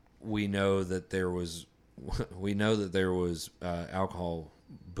we know that there was alcohol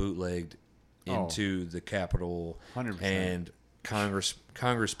bootlegged into the Capitol 100%. and Congress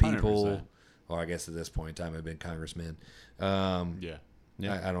people. 100%. Well, I guess at this point in time I've been congressmen. Yeah.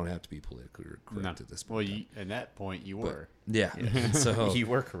 I don't have to be politically correct at this point. Well, at that point you were. Yeah. So you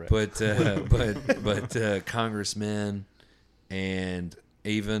were correct. But congressmen and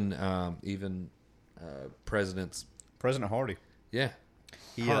even presidents. President Hardy. Yeah.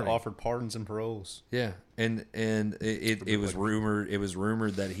 He offered pardons and paroles. Yeah, and it was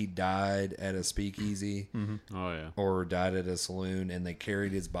rumored that he died at a speakeasy. Mm-hmm. Oh yeah. Or died at a saloon, and they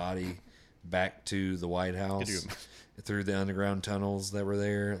carried his body back to the White House through the underground tunnels that were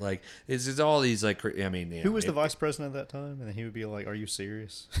there. Like it's just all these who was the vice president at that time? And then he would be like, "Are you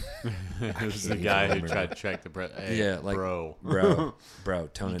serious?" It was the guy who tried to track the president. bro,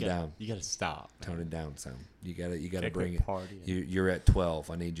 tone it down. You gotta stop. Tone it down, son. You gotta bring it. it. You're at 12.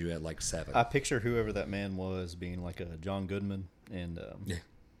 I need you at like 7. I picture whoever that man was being like a John Goodman and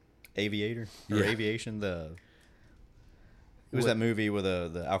Aviator or Aviation. It was that movie with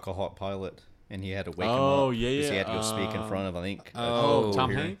the alcoholic pilot. And he had to wake him up. Oh, yeah. Because he had to go speak in front of, I think.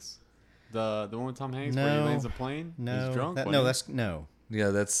 Tom Hanks? The one with Tom Hanks where he lands the plane? No. He's drunk? No.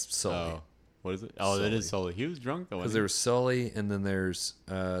 Yeah, that's Sully. Oh. What is it? Oh, that is Sully. He was drunk, though. Because there was Sully, and then there's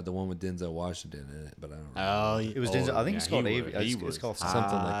the one with Denzel Washington in it, but I don't know. It was Denzel. I think it's called Aviation. It's called something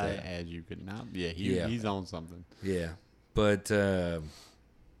like that. As you could not. Yeah, he's on something. Yeah. But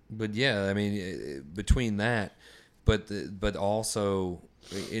yeah, I mean, between that, but also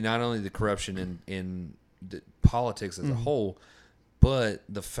not only the corruption in the politics as a whole, but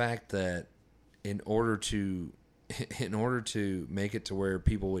the fact that in order to make it to where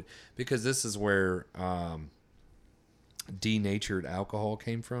people would, because this is where denatured alcohol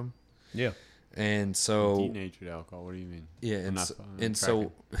came from. Yeah. And so denatured alcohol. What do you mean? Yeah, and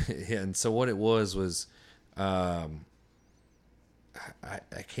so what it was I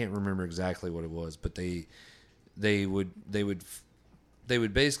can't remember exactly what it was, but they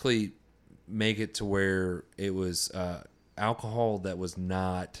would basically make it to where it was alcohol that was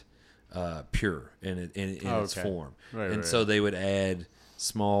not pure in its form, right. So they would add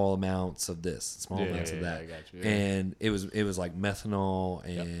small amounts of this, small amounts of that, I got you, and it was like methanol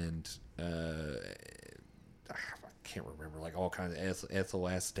and I can't remember, like all kinds of ethyl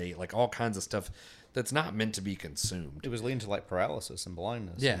acetate, like all kinds of stuff that's not meant to be consumed. It was leading to like paralysis and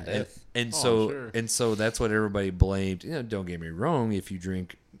blindness. Yeah, and death. and so that's what everybody blamed. Don't get me wrong. If you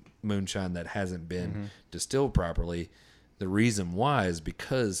drink moonshine that hasn't been distilled properly, the reason why is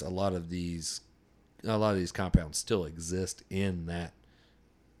because a lot of these compounds still exist in that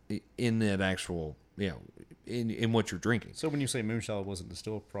actual in what you're drinking. So when you say moonshine wasn't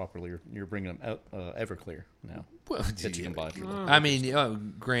distilled properly, you're bringing them Everclear now. Well, that you can buy. I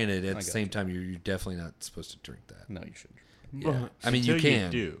mean, granted, at the same time, you're definitely not supposed to drink that. No, you shouldn't. Yeah. I mean, you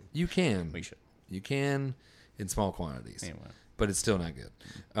can. You can. We should. You can in small quantities. Anyway. But it's still not good.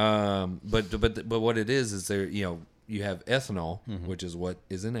 But what it is there, you have ethanol, which is what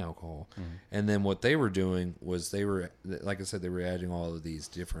is in alcohol. And then what they were doing was like I said, they were adding all of these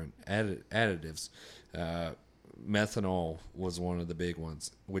different additives. Methanol was one of the big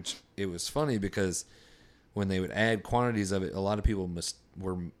ones, which it was funny because when they would add quantities of it, a lot of people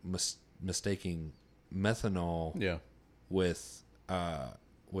were mistaking methanol with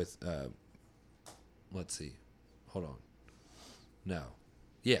let's see. Hold on. No.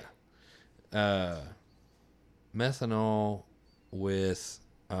 Yeah. Methanol with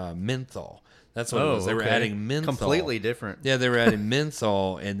menthol. That's what it was. They were adding menthol. Completely different. Yeah, they were adding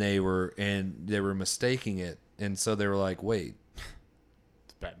menthol, and they were mistaking it, and so they were like, "Wait,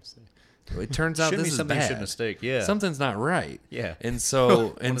 it's a bad mistake." It turns out this is something bad. You should mistake. Yeah, something's not right. Yeah, and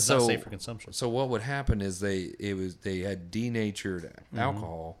so not safe for consumption. So what would happen is they had denatured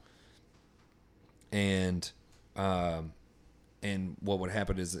alcohol, and what would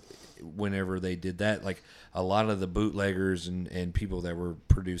happen is whenever they did that, like a lot of the bootleggers and people that were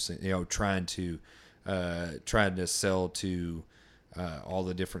producing, trying to sell to all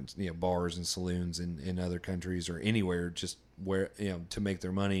the different bars and saloons in other countries or anywhere, just where to make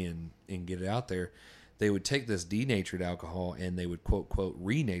their money and get it out there, they would take this denatured alcohol and they would quote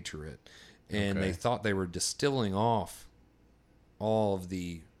renature it, and they thought they were distilling off all of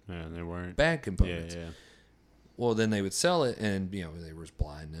the they weren't bad components. Yeah. Well, then they would sell it, and there was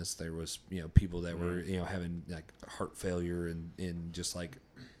blindness. There was people that were having like heart failure and just like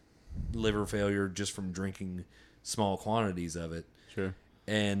liver failure just from drinking small quantities of it. Sure.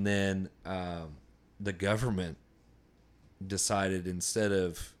 And then the government decided, instead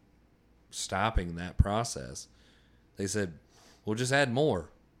of stopping that process, they said, "We'll just add more.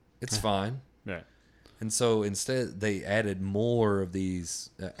 It's fine." Right. And so instead, they added more of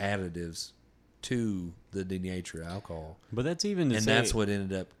these additives to the denatured alcohol. But that's even that's what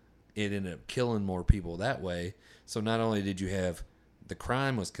ended up killing more people that way. So not only did you have the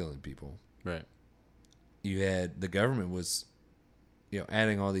crime was killing people, right? You had the government was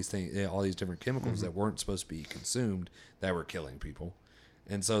adding all these things, all these different chemicals that weren't supposed to be consumed that were killing people.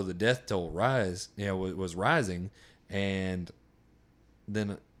 And so the death toll was rising, and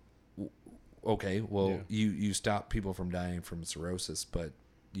then you stop people from dying from cirrhosis, but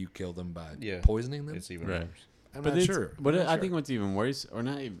you kill them by poisoning them. It's even worse. I'm not sure. But I think what's even worse, or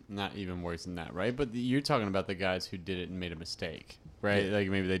not even worse than that, right? But you're talking about the guys who did it and made a mistake, right? Yeah. Like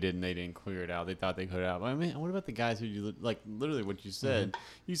maybe they didn't clear it out. They thought they cleared it out. But I mean, what about the guys who literally what you said,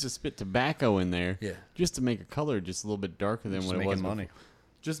 used to spit tobacco in there, just to make a color just a little bit darker than what it was. Money.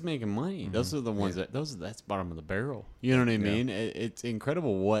 Just making money. Those are the ones that's bottom of the barrel. You know what I mean? It's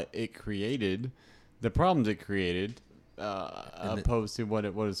incredible what it created, the problems it created. Opposed to what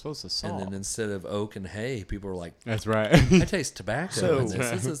it was supposed to solve. And then instead of oak and hay, people are like, "That's right. I taste tobacco in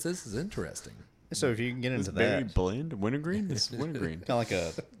this. This is interesting." So if you can get into berry that blend, wintergreen, this is wintergreen. kind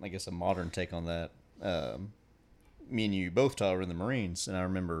of like a modern take on that. Me and you both, Tyler, were in the Marines, and I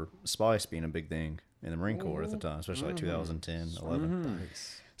remember spice being a big thing in the Marine Corps at the time, especially like 2010, 11.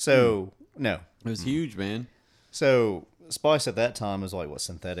 So no, it was huge, man. So spice at that time was like what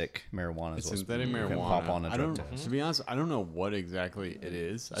synthetic marijuana is. Synthetic marijuana. Pop on a drug test. To be honest, I don't know what exactly it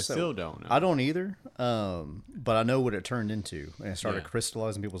is. I still don't know. I don't either. But I know what it turned into, and it started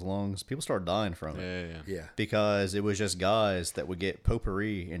crystallizing people's lungs. People started dying from it. Yeah. Because it was just guys that would get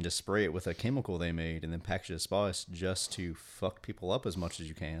potpourri and just spray it with a chemical they made, and then package it as spice just to fuck people up as much as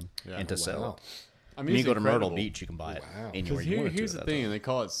you can and to sell it. I mean, you go to Myrtle Beach, you can buy it anywhere you want to. Here's the thing, and they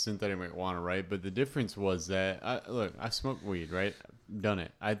call it synthetic marijuana, right? But the difference was that I smoked weed, right? I've done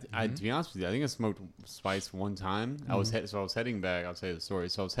it. I to be honest with you, I think I smoked spice one time. I was heading back. I'll tell you the story.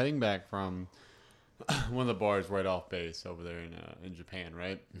 So I was heading back from one of the bars right off base over there in Japan,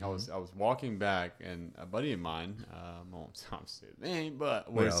 right? I was walking back, and a buddy of mine, I won't say his name,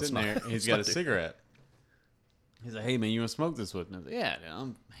 but we're sitting there. And he's got a cigarette. He's like, hey man, you want to smoke this with me? I was like, yeah, dude,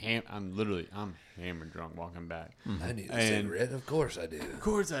 I'm hammered drunk walking back. I need a cigarette. Of course I do. Of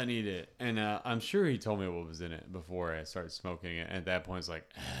course I need it. And I'm sure he told me what was in it before I started smoking it. And at that point, it's like,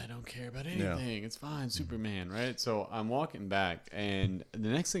 I don't care about anything. It's fine, Superman, right? So I'm walking back, and the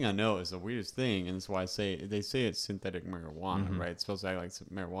next thing I know is the weirdest thing, and that's why they say it's synthetic marijuana, right? It's supposed to act like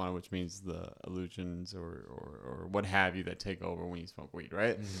marijuana, which means the illusions or what have you that take over when you smoke weed,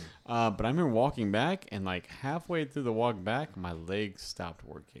 right? But I remember walking back, and like halfway through the walk back, my legs stopped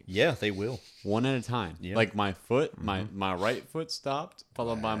working. Yeah, they will. One at a time. Yeah. Like my foot, my right foot stopped,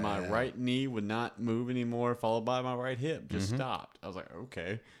 followed by my right knee would not move anymore, followed by my right hip just stopped. I was like,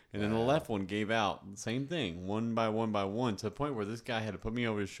 okay. And then the left one gave out. Same thing, one by one, to the point where this guy had to put me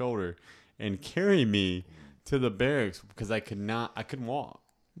over his shoulder and carry me to the barracks because I couldn't walk.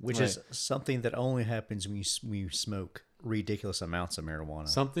 Which is something that only happens when you smoke ridiculous amounts of marijuana.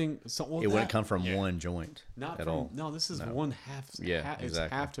 It wouldn't come from one joint at all. No, this is one half. Yeah, It's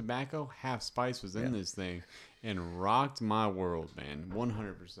exactly. half tobacco, half spice was in this thing, and rocked my world, man,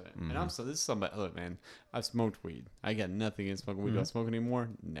 100%. And this is somebody. Look, man, I've smoked weed. I got nothing against smoking weed. Do I smoke anymore?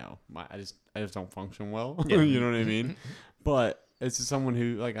 No, I just don't function well. You know what I mean? But it's just someone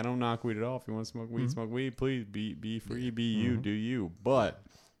who, like, I don't knock weed at all. If you want to smoke weed, smoke weed. Please be free, be you, do you. But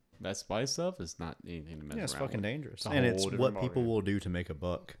that spice stuff is not anything to mess around. Yeah, it's fucking with. dangerous. It's And it's what people will do to make a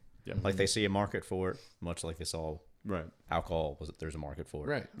buck. Yeah. Like they see a market for it, much like they saw alcohol. There's a market for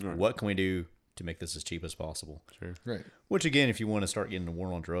it. Right. What can we do to make this as cheap as possible? Sure. Right. Which, again, if you want to start getting the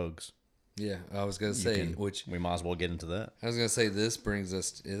war on drugs, Yeah, I was gonna say we might as well get into that. I was gonna say this brings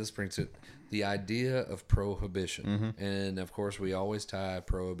to the idea of prohibition, and of course we always tie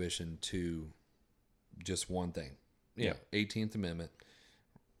prohibition to just one thing. 18th Amendment.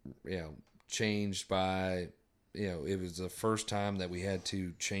 Changed by, it was the first time that we had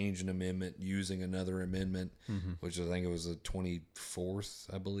to change an amendment using another amendment, which I think it was the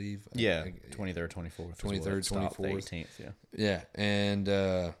 24th, I believe. Yeah, 23rd, 24th. 23rd, 24th. 18th, Yeah, and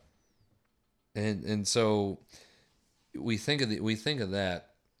so we think of that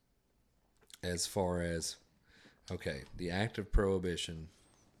as far as, okay, the act of prohibition,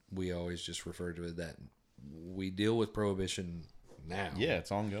 we always just refer to it that we deal with prohibition now. Yeah,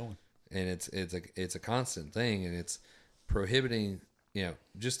 it's ongoing. And it's a constant thing, and it's prohibiting,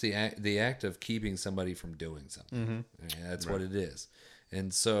 just the act of keeping somebody from doing something. That's what it is.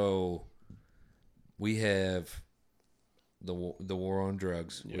 And so we have the war on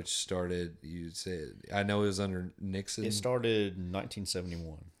drugs, which started, you said, I know it was under Nixon. It started in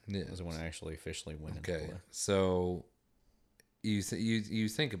 1971. Yeah. Was when it actually officially went into play. So you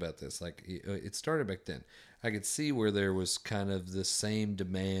think about this, like it started back then. I could see where there was kind of the same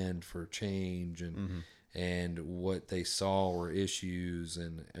demand for change, and what they saw were issues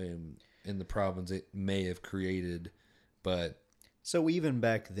and the problems it may have created. But so even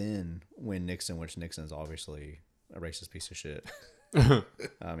back then, when which Nixon's obviously a racist piece of shit. I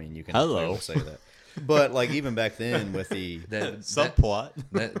mean, you can say that. But like even back then with the subplot,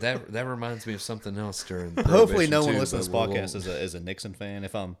 that reminds me of something else during. Hopefully, no one listens to this podcast is a Nixon fan.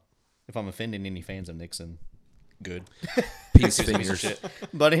 If I'm offending any fans of Nixon, good. Peace fingers.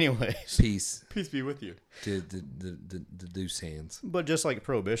 But anyways, peace be with you. The deuce hands. But just like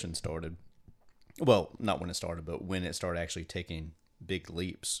Prohibition started, well, not when it started, but when it started actually taking big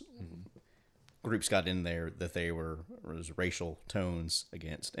leaps. Groups got in there that was racial tones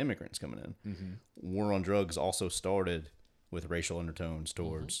against immigrants coming in. War on drugs also started with racial undertones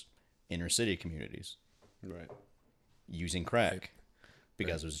towards inner city communities, right? Using crack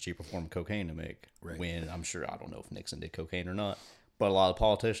because it was a cheaper form of cocaine to make. Right. When I don't know if Nixon did cocaine or not, but a lot of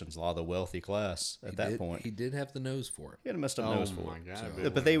politicians, a lot of the wealthy class at that point, he did have the nose for it. He had a messed up nose for it.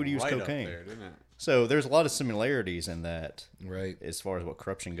 God, but they would use cocaine. There, didn't it? So there's a lot of similarities in that, right? As far as what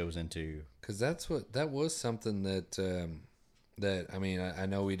corruption goes into, because that was something that I mean I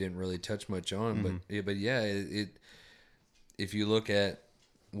know we didn't really touch much on, but yeah, it if you look at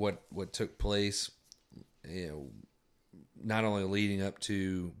what took place, not only leading up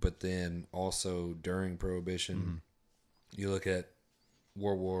to, but then also during Prohibition, you look at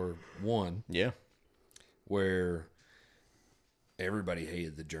World War I, where everybody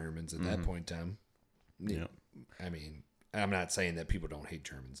hated the Germans at that point in time. Yeah. I mean, I'm not saying that people don't hate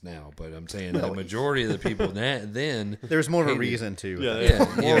Germans now, but I'm saying the majority of the people then there's more of a reason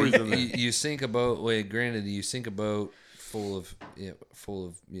to. You sink a boat. Wait, granted, you sink a boat full of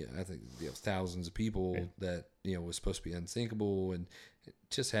I think thousands of people that was supposed to be unsinkable, and it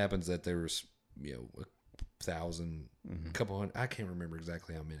just happens that there was 1,000, a couple hundred. I can't remember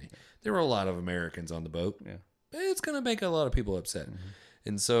exactly how many. There were a lot of Americans on the boat. Yeah, it's gonna make a lot of people upset,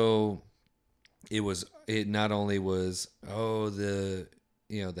 and so it not only was the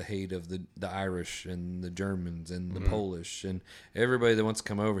hate of the Irish and the Germans and the Polish and everybody that wants to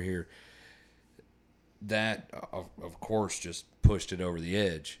come over here. That of course just pushed it over the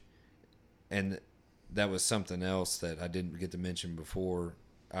edge, and that was something else that I didn't get to mention before.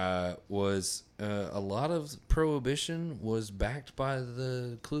 Was a lot of prohibition was backed by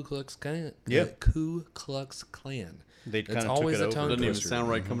the Ku Klux Klan. Yeah. The Ku Klux Klan. They That's kind of always took a it tongue over. Doesn't even twister. sound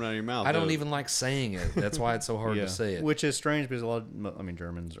right coming out of your mouth. I don't even like saying it. That's why it's so hard to say it. Which is strange because a lot of,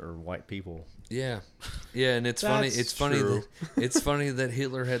 Germans are white people. Yeah, and it's funny. It's funny that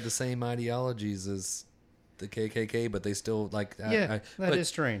Hitler had the same ideologies as the KKK, but they still like. That is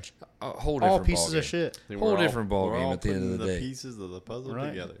strange. A whole different All pieces ballgame. of shit. Whole different ballgame at the end of the day. Pieces of the puzzle Right.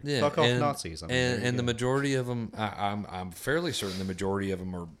 together. Yeah, Fuck off Nazis. And the majority of them, I'm fairly certain the majority of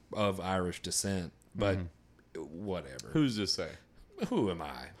them are of Irish descent, but whatever. Who's to say? Who am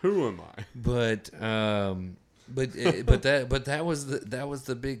I? Who am I? But that was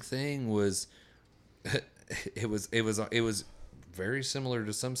the big thing was it was very similar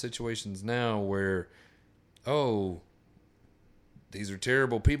to some situations now where these are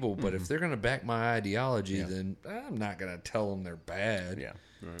terrible people, but if they're going to back my ideology, then I'm not going to tell them they're bad. Yeah.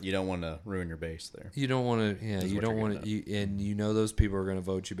 Right. You don't want to ruin your base there. You don't want to, you don't want to, and those people are going to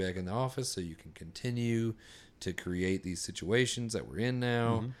vote you back in the office so you can continue to create these situations that we're in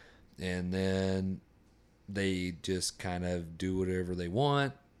now. And then they just kind of do whatever they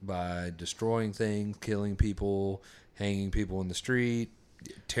want by destroying things, killing people, hanging people in the street,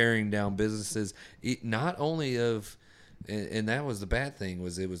 tearing down businesses, not only of, and that was the bad thing,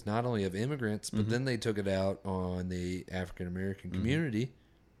 was it was not only of immigrants, but then they took it out on the African American community.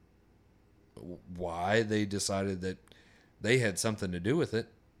 Why? They decided that they had something to do with it.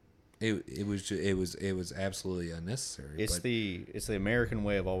 It was absolutely unnecessary. It's the American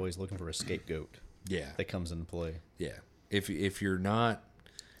way of always looking for a scapegoat. Yeah, that comes into play. Yeah, if you're not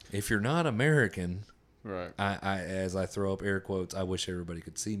American. Right. I as I throw up air quotes, I wish everybody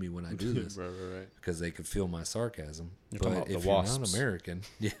could see me when I do this. right. Because they could feel my sarcasm. But if you're not American,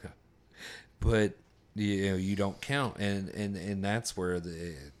 but you don't count, and that's where of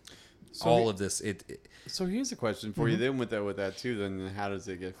this. So here's a question for you then with that too. Then how does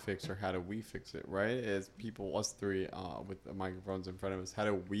it get fixed, or how do we fix it? Right? As people, us three, with the microphones in front of us, how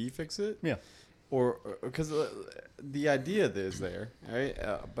do we fix it? Yeah. Or because the idea is there, right?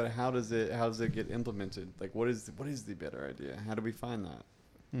 But how does it get implemented? Like, what is the better idea? How do we find that?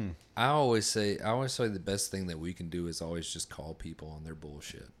 I always say the best thing that we can do is always just call people on their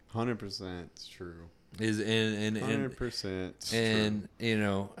bullshit. 100% true. Is and 100% and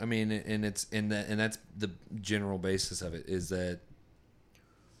true. I mean, and it's and that's the general basis of it, is that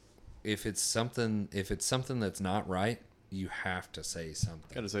if it's something that's not right, you have to say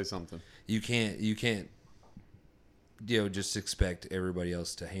something. Got to say something. You can't just expect everybody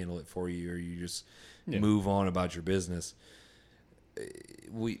else to handle it for you, or you just move on about your business.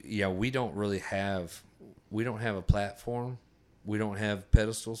 We don't really have a platform. We don't have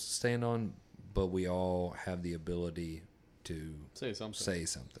pedestals to stand on, but we all have the ability to say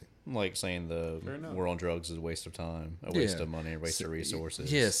something. Like saying the war on drugs is a waste of time, a waste of money, a waste of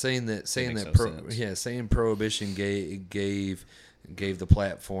resources. Yeah, saying prohibition gave the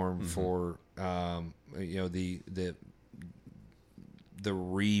platform for the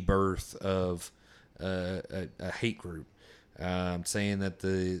rebirth of a hate group. Saying that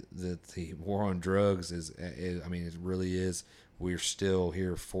the war on drugs is it really is. We're still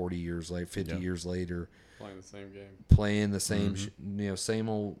here 40 years later, 50 years later, playing the same game, playing the same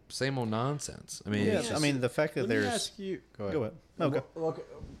same old nonsense. I mean, the fact that Let me ask you. Go ahead. Okay. Look,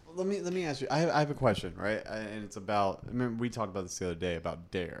 let me ask you. I have a question, right? And it's about. I remember we talked about this the other day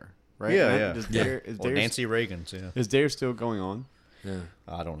about DARE, right? Yeah. Does DARE, is or Nancy Reagan's. Yeah. Is DARE still going on? yeah,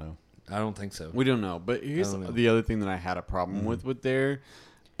 I don't know. I don't think so. We don't know. But here's the other thing that I had a problem with DARE.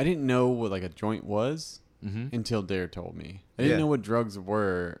 I didn't know what like a joint was until DARE told me. I didn't know what drugs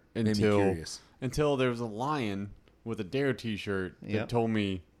were until there was a lion with a DARE T-shirt that told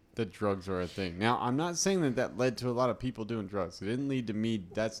me that drugs are a thing. Now, I'm not saying that led to a lot of people doing drugs. It didn't lead to me.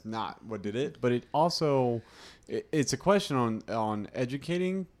 That's not what did it. But it also, it's a question on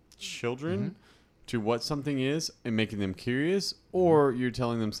educating children to what something is and making them curious, or you're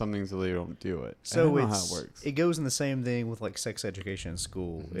telling them something so they don't do it. So I don't know how it works. It goes in the same thing with like sex education in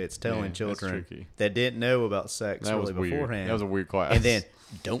school. It's telling children tricky. that didn't know about sex really beforehand. That was a weird class. And then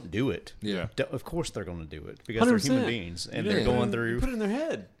don't do it. Yeah. Of course they're going to do it because they're human beings and they're going through put it in their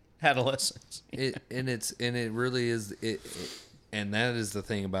head. Adolescence. It really is and that is the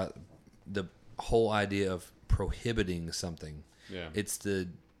thing about the whole idea of prohibiting something. Yeah. It's the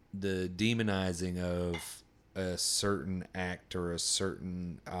demonizing of a certain act or a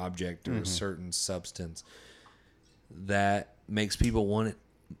certain object or a certain substance that makes people want it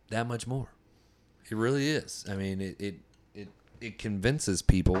that much more. It really is. I mean, it convinces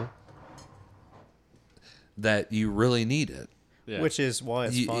people that you really need it. Yeah. Which is why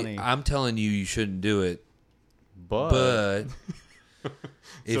it's funny. I'm telling you, you shouldn't do it, but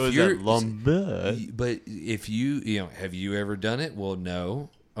if so is you're that but if you have you ever done it? Well, no.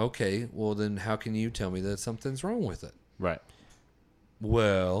 Okay, well then how can you tell me that something's wrong with it? Right.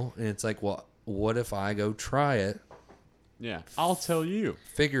 Well, and it's like, well, what if I go try it? Yeah, I'll tell you.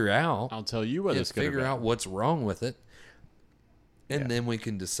 I'll tell you whether it's good or figure bad. out what's wrong with it, and then we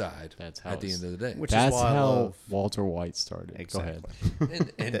can decide. That's how at the end of the day. That's how Walter White started. Exactly. Go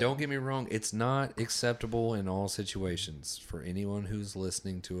ahead. And don't get me wrong, it's not acceptable in all situations for anyone who's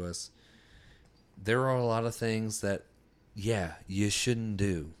listening to us. There are a lot of things that, you shouldn't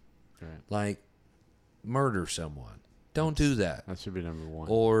do. Right. Like murder someone. Don't do that. That should be number one.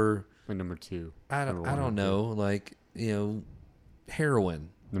 Or number two. I don't know. Like, heroin.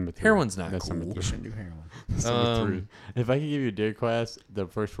 Number three. Heroin's not That's cool. number three. Shouldn't do heroin. That's number three. If I could give you a dare class, the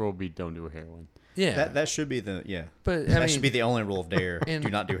first rule would be don't do heroin. Yeah. That should be the But that should be the only rule of dare. Do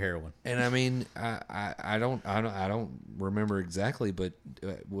not do heroin. And I mean, I don't remember exactly, but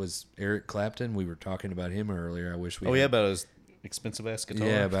was Eric Clapton? We were talking about him earlier. I wish we. Oh, about his expensive ass guitar.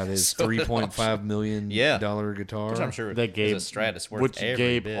 Yeah, about his $3.5 million guitar. Which I'm sure that Gabe, is a Stratus worth which every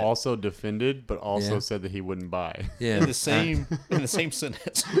Gabe bit. also defended, but also said that he wouldn't buy. Yeah, in the same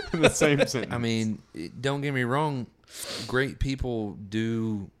sentence. In the same sentence. I mean, don't get me wrong. Great people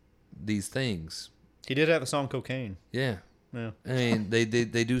do these things. He did have the song Cocaine. Yeah. Yeah. I mean, they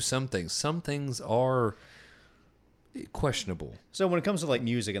do some things. Some things are questionable. So when it comes to like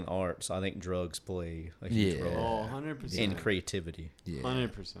music and arts, I think drugs play a huge role. 100%. In creativity. Yeah.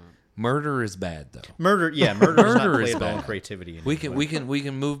 100%. Murder is bad though. Murder is not playable in creativity. We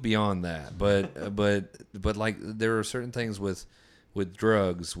can move beyond that, but like there are certain things with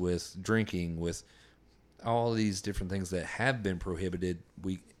drugs, with drinking, with all these different things that have been prohibited.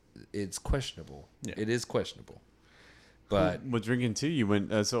 It's questionable. Yeah. It is questionable. But with drinking too, you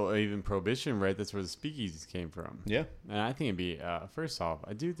went so even prohibition, right? That's where the speakeasies came from. Yeah, and I think it'd be first off,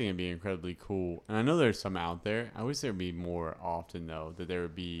 I do think it'd be incredibly cool, and I know there's some out there. I wish there'd be more often though, that there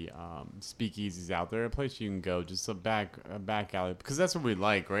would be speakeasies out there, a place you can go, just a back alley, because that's what we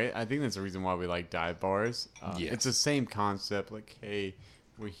like, right? I think that's the reason why we like dive bars. Yes. It's the same concept. Like, hey,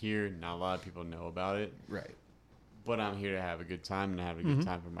 we're here. Not a lot of people know about it, right? But I'm here to have a good time and have a good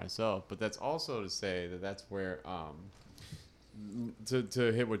time for myself. But that's also to say that that's where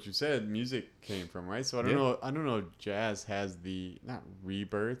to hit what you said, music came from, right? So I don't know if jazz has the not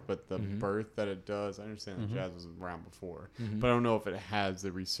rebirth, but the birth that it does. I understand that jazz was around before, but I don't know if it has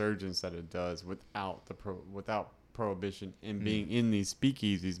the resurgence that it does without prohibition and being in these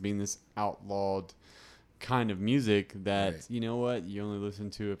speakeasies, being this outlawed kind of music that you know what you only listen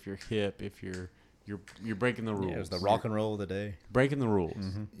to if you're hip, if you're breaking the rules. Yeah, it was the rock and roll of the day. Breaking the rules.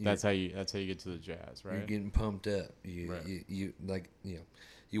 Mm-hmm. That's how you get to the jazz, right? You're getting pumped up. You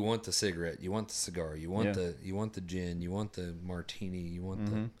want the cigarette, you want the cigar, you want the gin, you want the martini, you want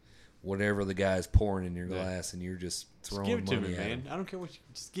the whatever the guy's pouring in your glass, and you're just throwing just give it money to me, at man. him. I don't care what.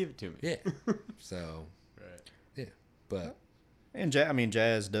 Just give it to me. Yeah. So. Right. Yeah, but. And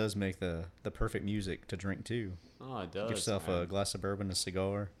jazz does make the perfect music to drink too. Oh, it does. Get yourself a glass of bourbon, a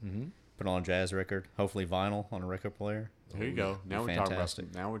cigar. Mm-hmm. Put on a jazz record, hopefully vinyl on a record player. Here you go. Now we're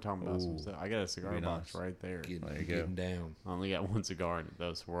fantastic. talking about some stuff. I got a cigar box right there. Getting down. I only got one cigar in it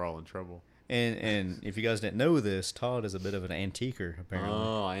though, so we're all in trouble. And if you guys didn't know this, Todd is a bit of an antiquer apparently.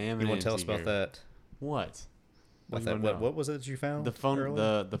 Oh, I am. You want to tell us about that? What? What was it that you found? The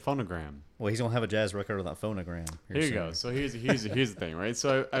phonogram. Well, he's gonna have a jazz record on that phonogram. Here you go. So here's the thing, right?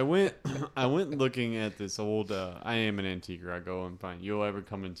 So I went looking at this old. I am an antiquer. I go and find. You'll ever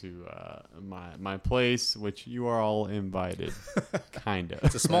come into my place, which you are all invited. Kinda.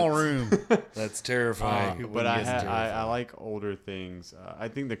 It's a small room. That's terrifying. But I like older things. I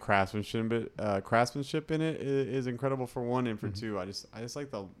think the craftsmanship in it is incredible for one, and for two, I just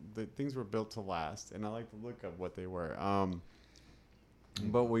like the things were built to last, and I like the look of what they were.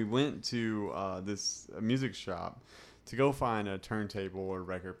 But we went to this music shop to go find a turntable or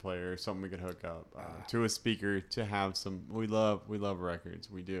record player, something we could hook up to a speaker to have some. We love records,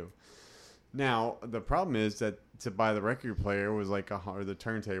 we do. Now the problem is that to buy the record player was like the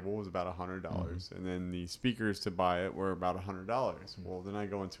turntable was about $100, and then the speakers to buy it were about $100. Well, then I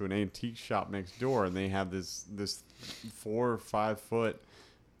go into an antique shop next door, and they have this 4 or 5 foot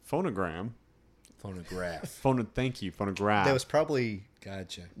phonograph. Phonograph. Phonograph. That was probably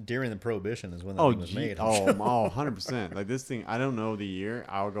Gotcha. During the Prohibition is when that thing was made. 100%. Like this thing, I don't know the year.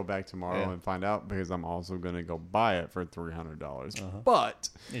 I'll go back tomorrow and find out because I'm also going to go buy it for $300. But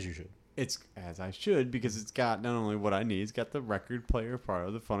As you should. it's as I should because it's got not only what I need, it's got the record player part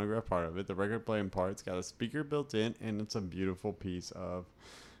of the phonograph part of it, the record playing part. It's got a speaker built in, and it's a beautiful piece of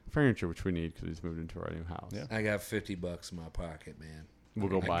furniture, which we need because we just moved into our new house. Yeah. I got $50 in my pocket, man. We'll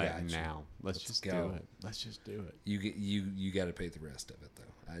go buy got it you. now. Let's just go. do it. Let's just do it. You got to pay the rest of it though.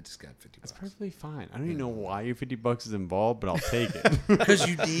 I just got $50. That's perfectly fine. I don't even know why your $50 is involved, but I'll take it. Because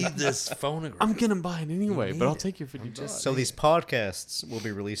you need this phonograph. I'm gonna buy it anyway, but I'll it. take your $50. So these podcasts will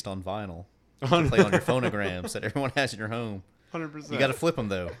be released on vinyl. To play on your phonograms that everyone has in your home. 100%. You got to flip them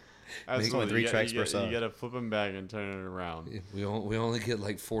though. That's only 3 tracks per side. You got to flip them back and turn it around. We only get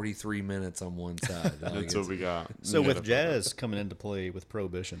like 43 minutes on one side. That's what we got. So with jazz coming into play with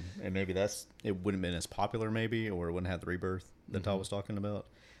Prohibition, and maybe it wouldn't have been as popular maybe, or it wouldn't have the rebirth that Todd was talking about.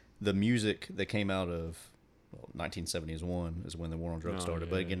 The music that came out of 1971 is when the war on drugs started,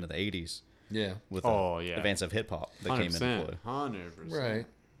 but again in the 80s. Yeah. With the advance of hip hop that came into play. 100%. Right.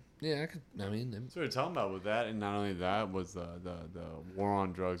 Yeah, that's what we're talking about with that, and not only that was the war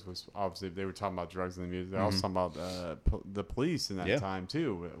on drugs was obviously they were talking about drugs in the music. They were also talking about the police in that time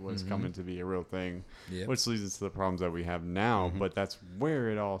too was coming to be a real thing, which leads us to the problems that we have now. But that's where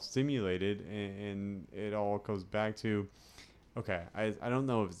it all stimulated, and it all goes back to. Okay, I don't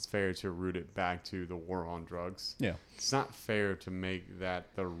know if it's fair to root it back to the war on drugs. Yeah, it's not fair to make that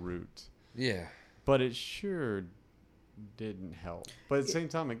the root. Yeah, but it sure didn't help. But at the same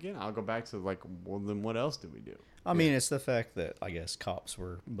time, again, I'll go back to like, well, then what else did we do? I mean, it's the fact that I guess cops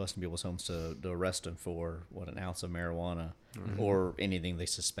were busting people's homes to arrest them for an ounce of marijuana or anything they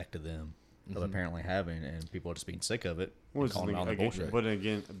suspected them of apparently having, and people are just being sick of it. Well, and calling it all the bullshit. But then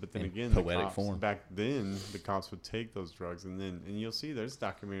again, poetic the cops, form. back then, the cops would take those drugs, and you'll see there's a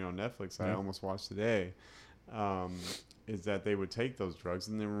documentary on Netflix I almost watched today. Is that they would take those drugs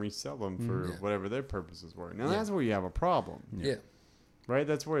and then resell them for whatever their purposes were. Now that's where you have a problem. Yeah. Right.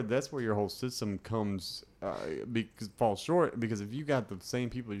 That's where your whole system comes falls short, because if you got the same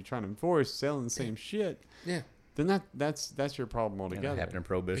people you're trying to enforce selling the same shit, then that's your problem altogether. And that happened in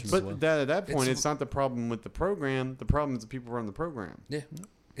Prohibition But as well. at that point, it's not the problem with the program. The problem is the people who run the program. Yeah.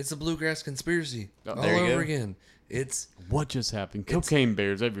 It's a bluegrass conspiracy all There you over go. again. It's what just happened. Cocaine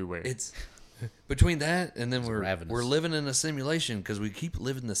bears everywhere. It's between that and then we're ravenous. living in a simulation because we keep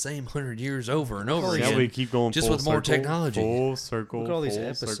living the same 100 years over and over Yeah, again. we keep going just full with more circle, technology. Full circle. Look at all these full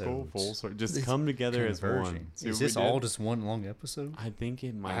episodes. circle. Full circle. Just come together as one. Converging. See Is what this we did? all just one long episode? I think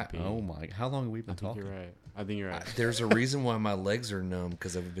it might be. Oh my! How long have we been I think talking? you're right. I think you're right. There's a reason why my legs are numb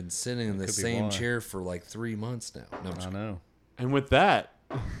because I've been sitting in the could be same why. chair for like 3 months now. No, I'm just I know. And with that,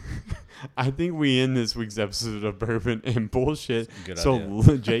 I think we end this week's episode of Bourbon and Bullshit, Good so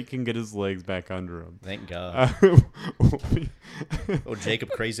idea. Jake can get his legs back under him. Thank God. Oh, Jacob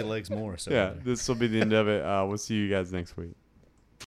Crazy Legs Moore. So Yeah, this will be the end of it. We'll see you guys next week.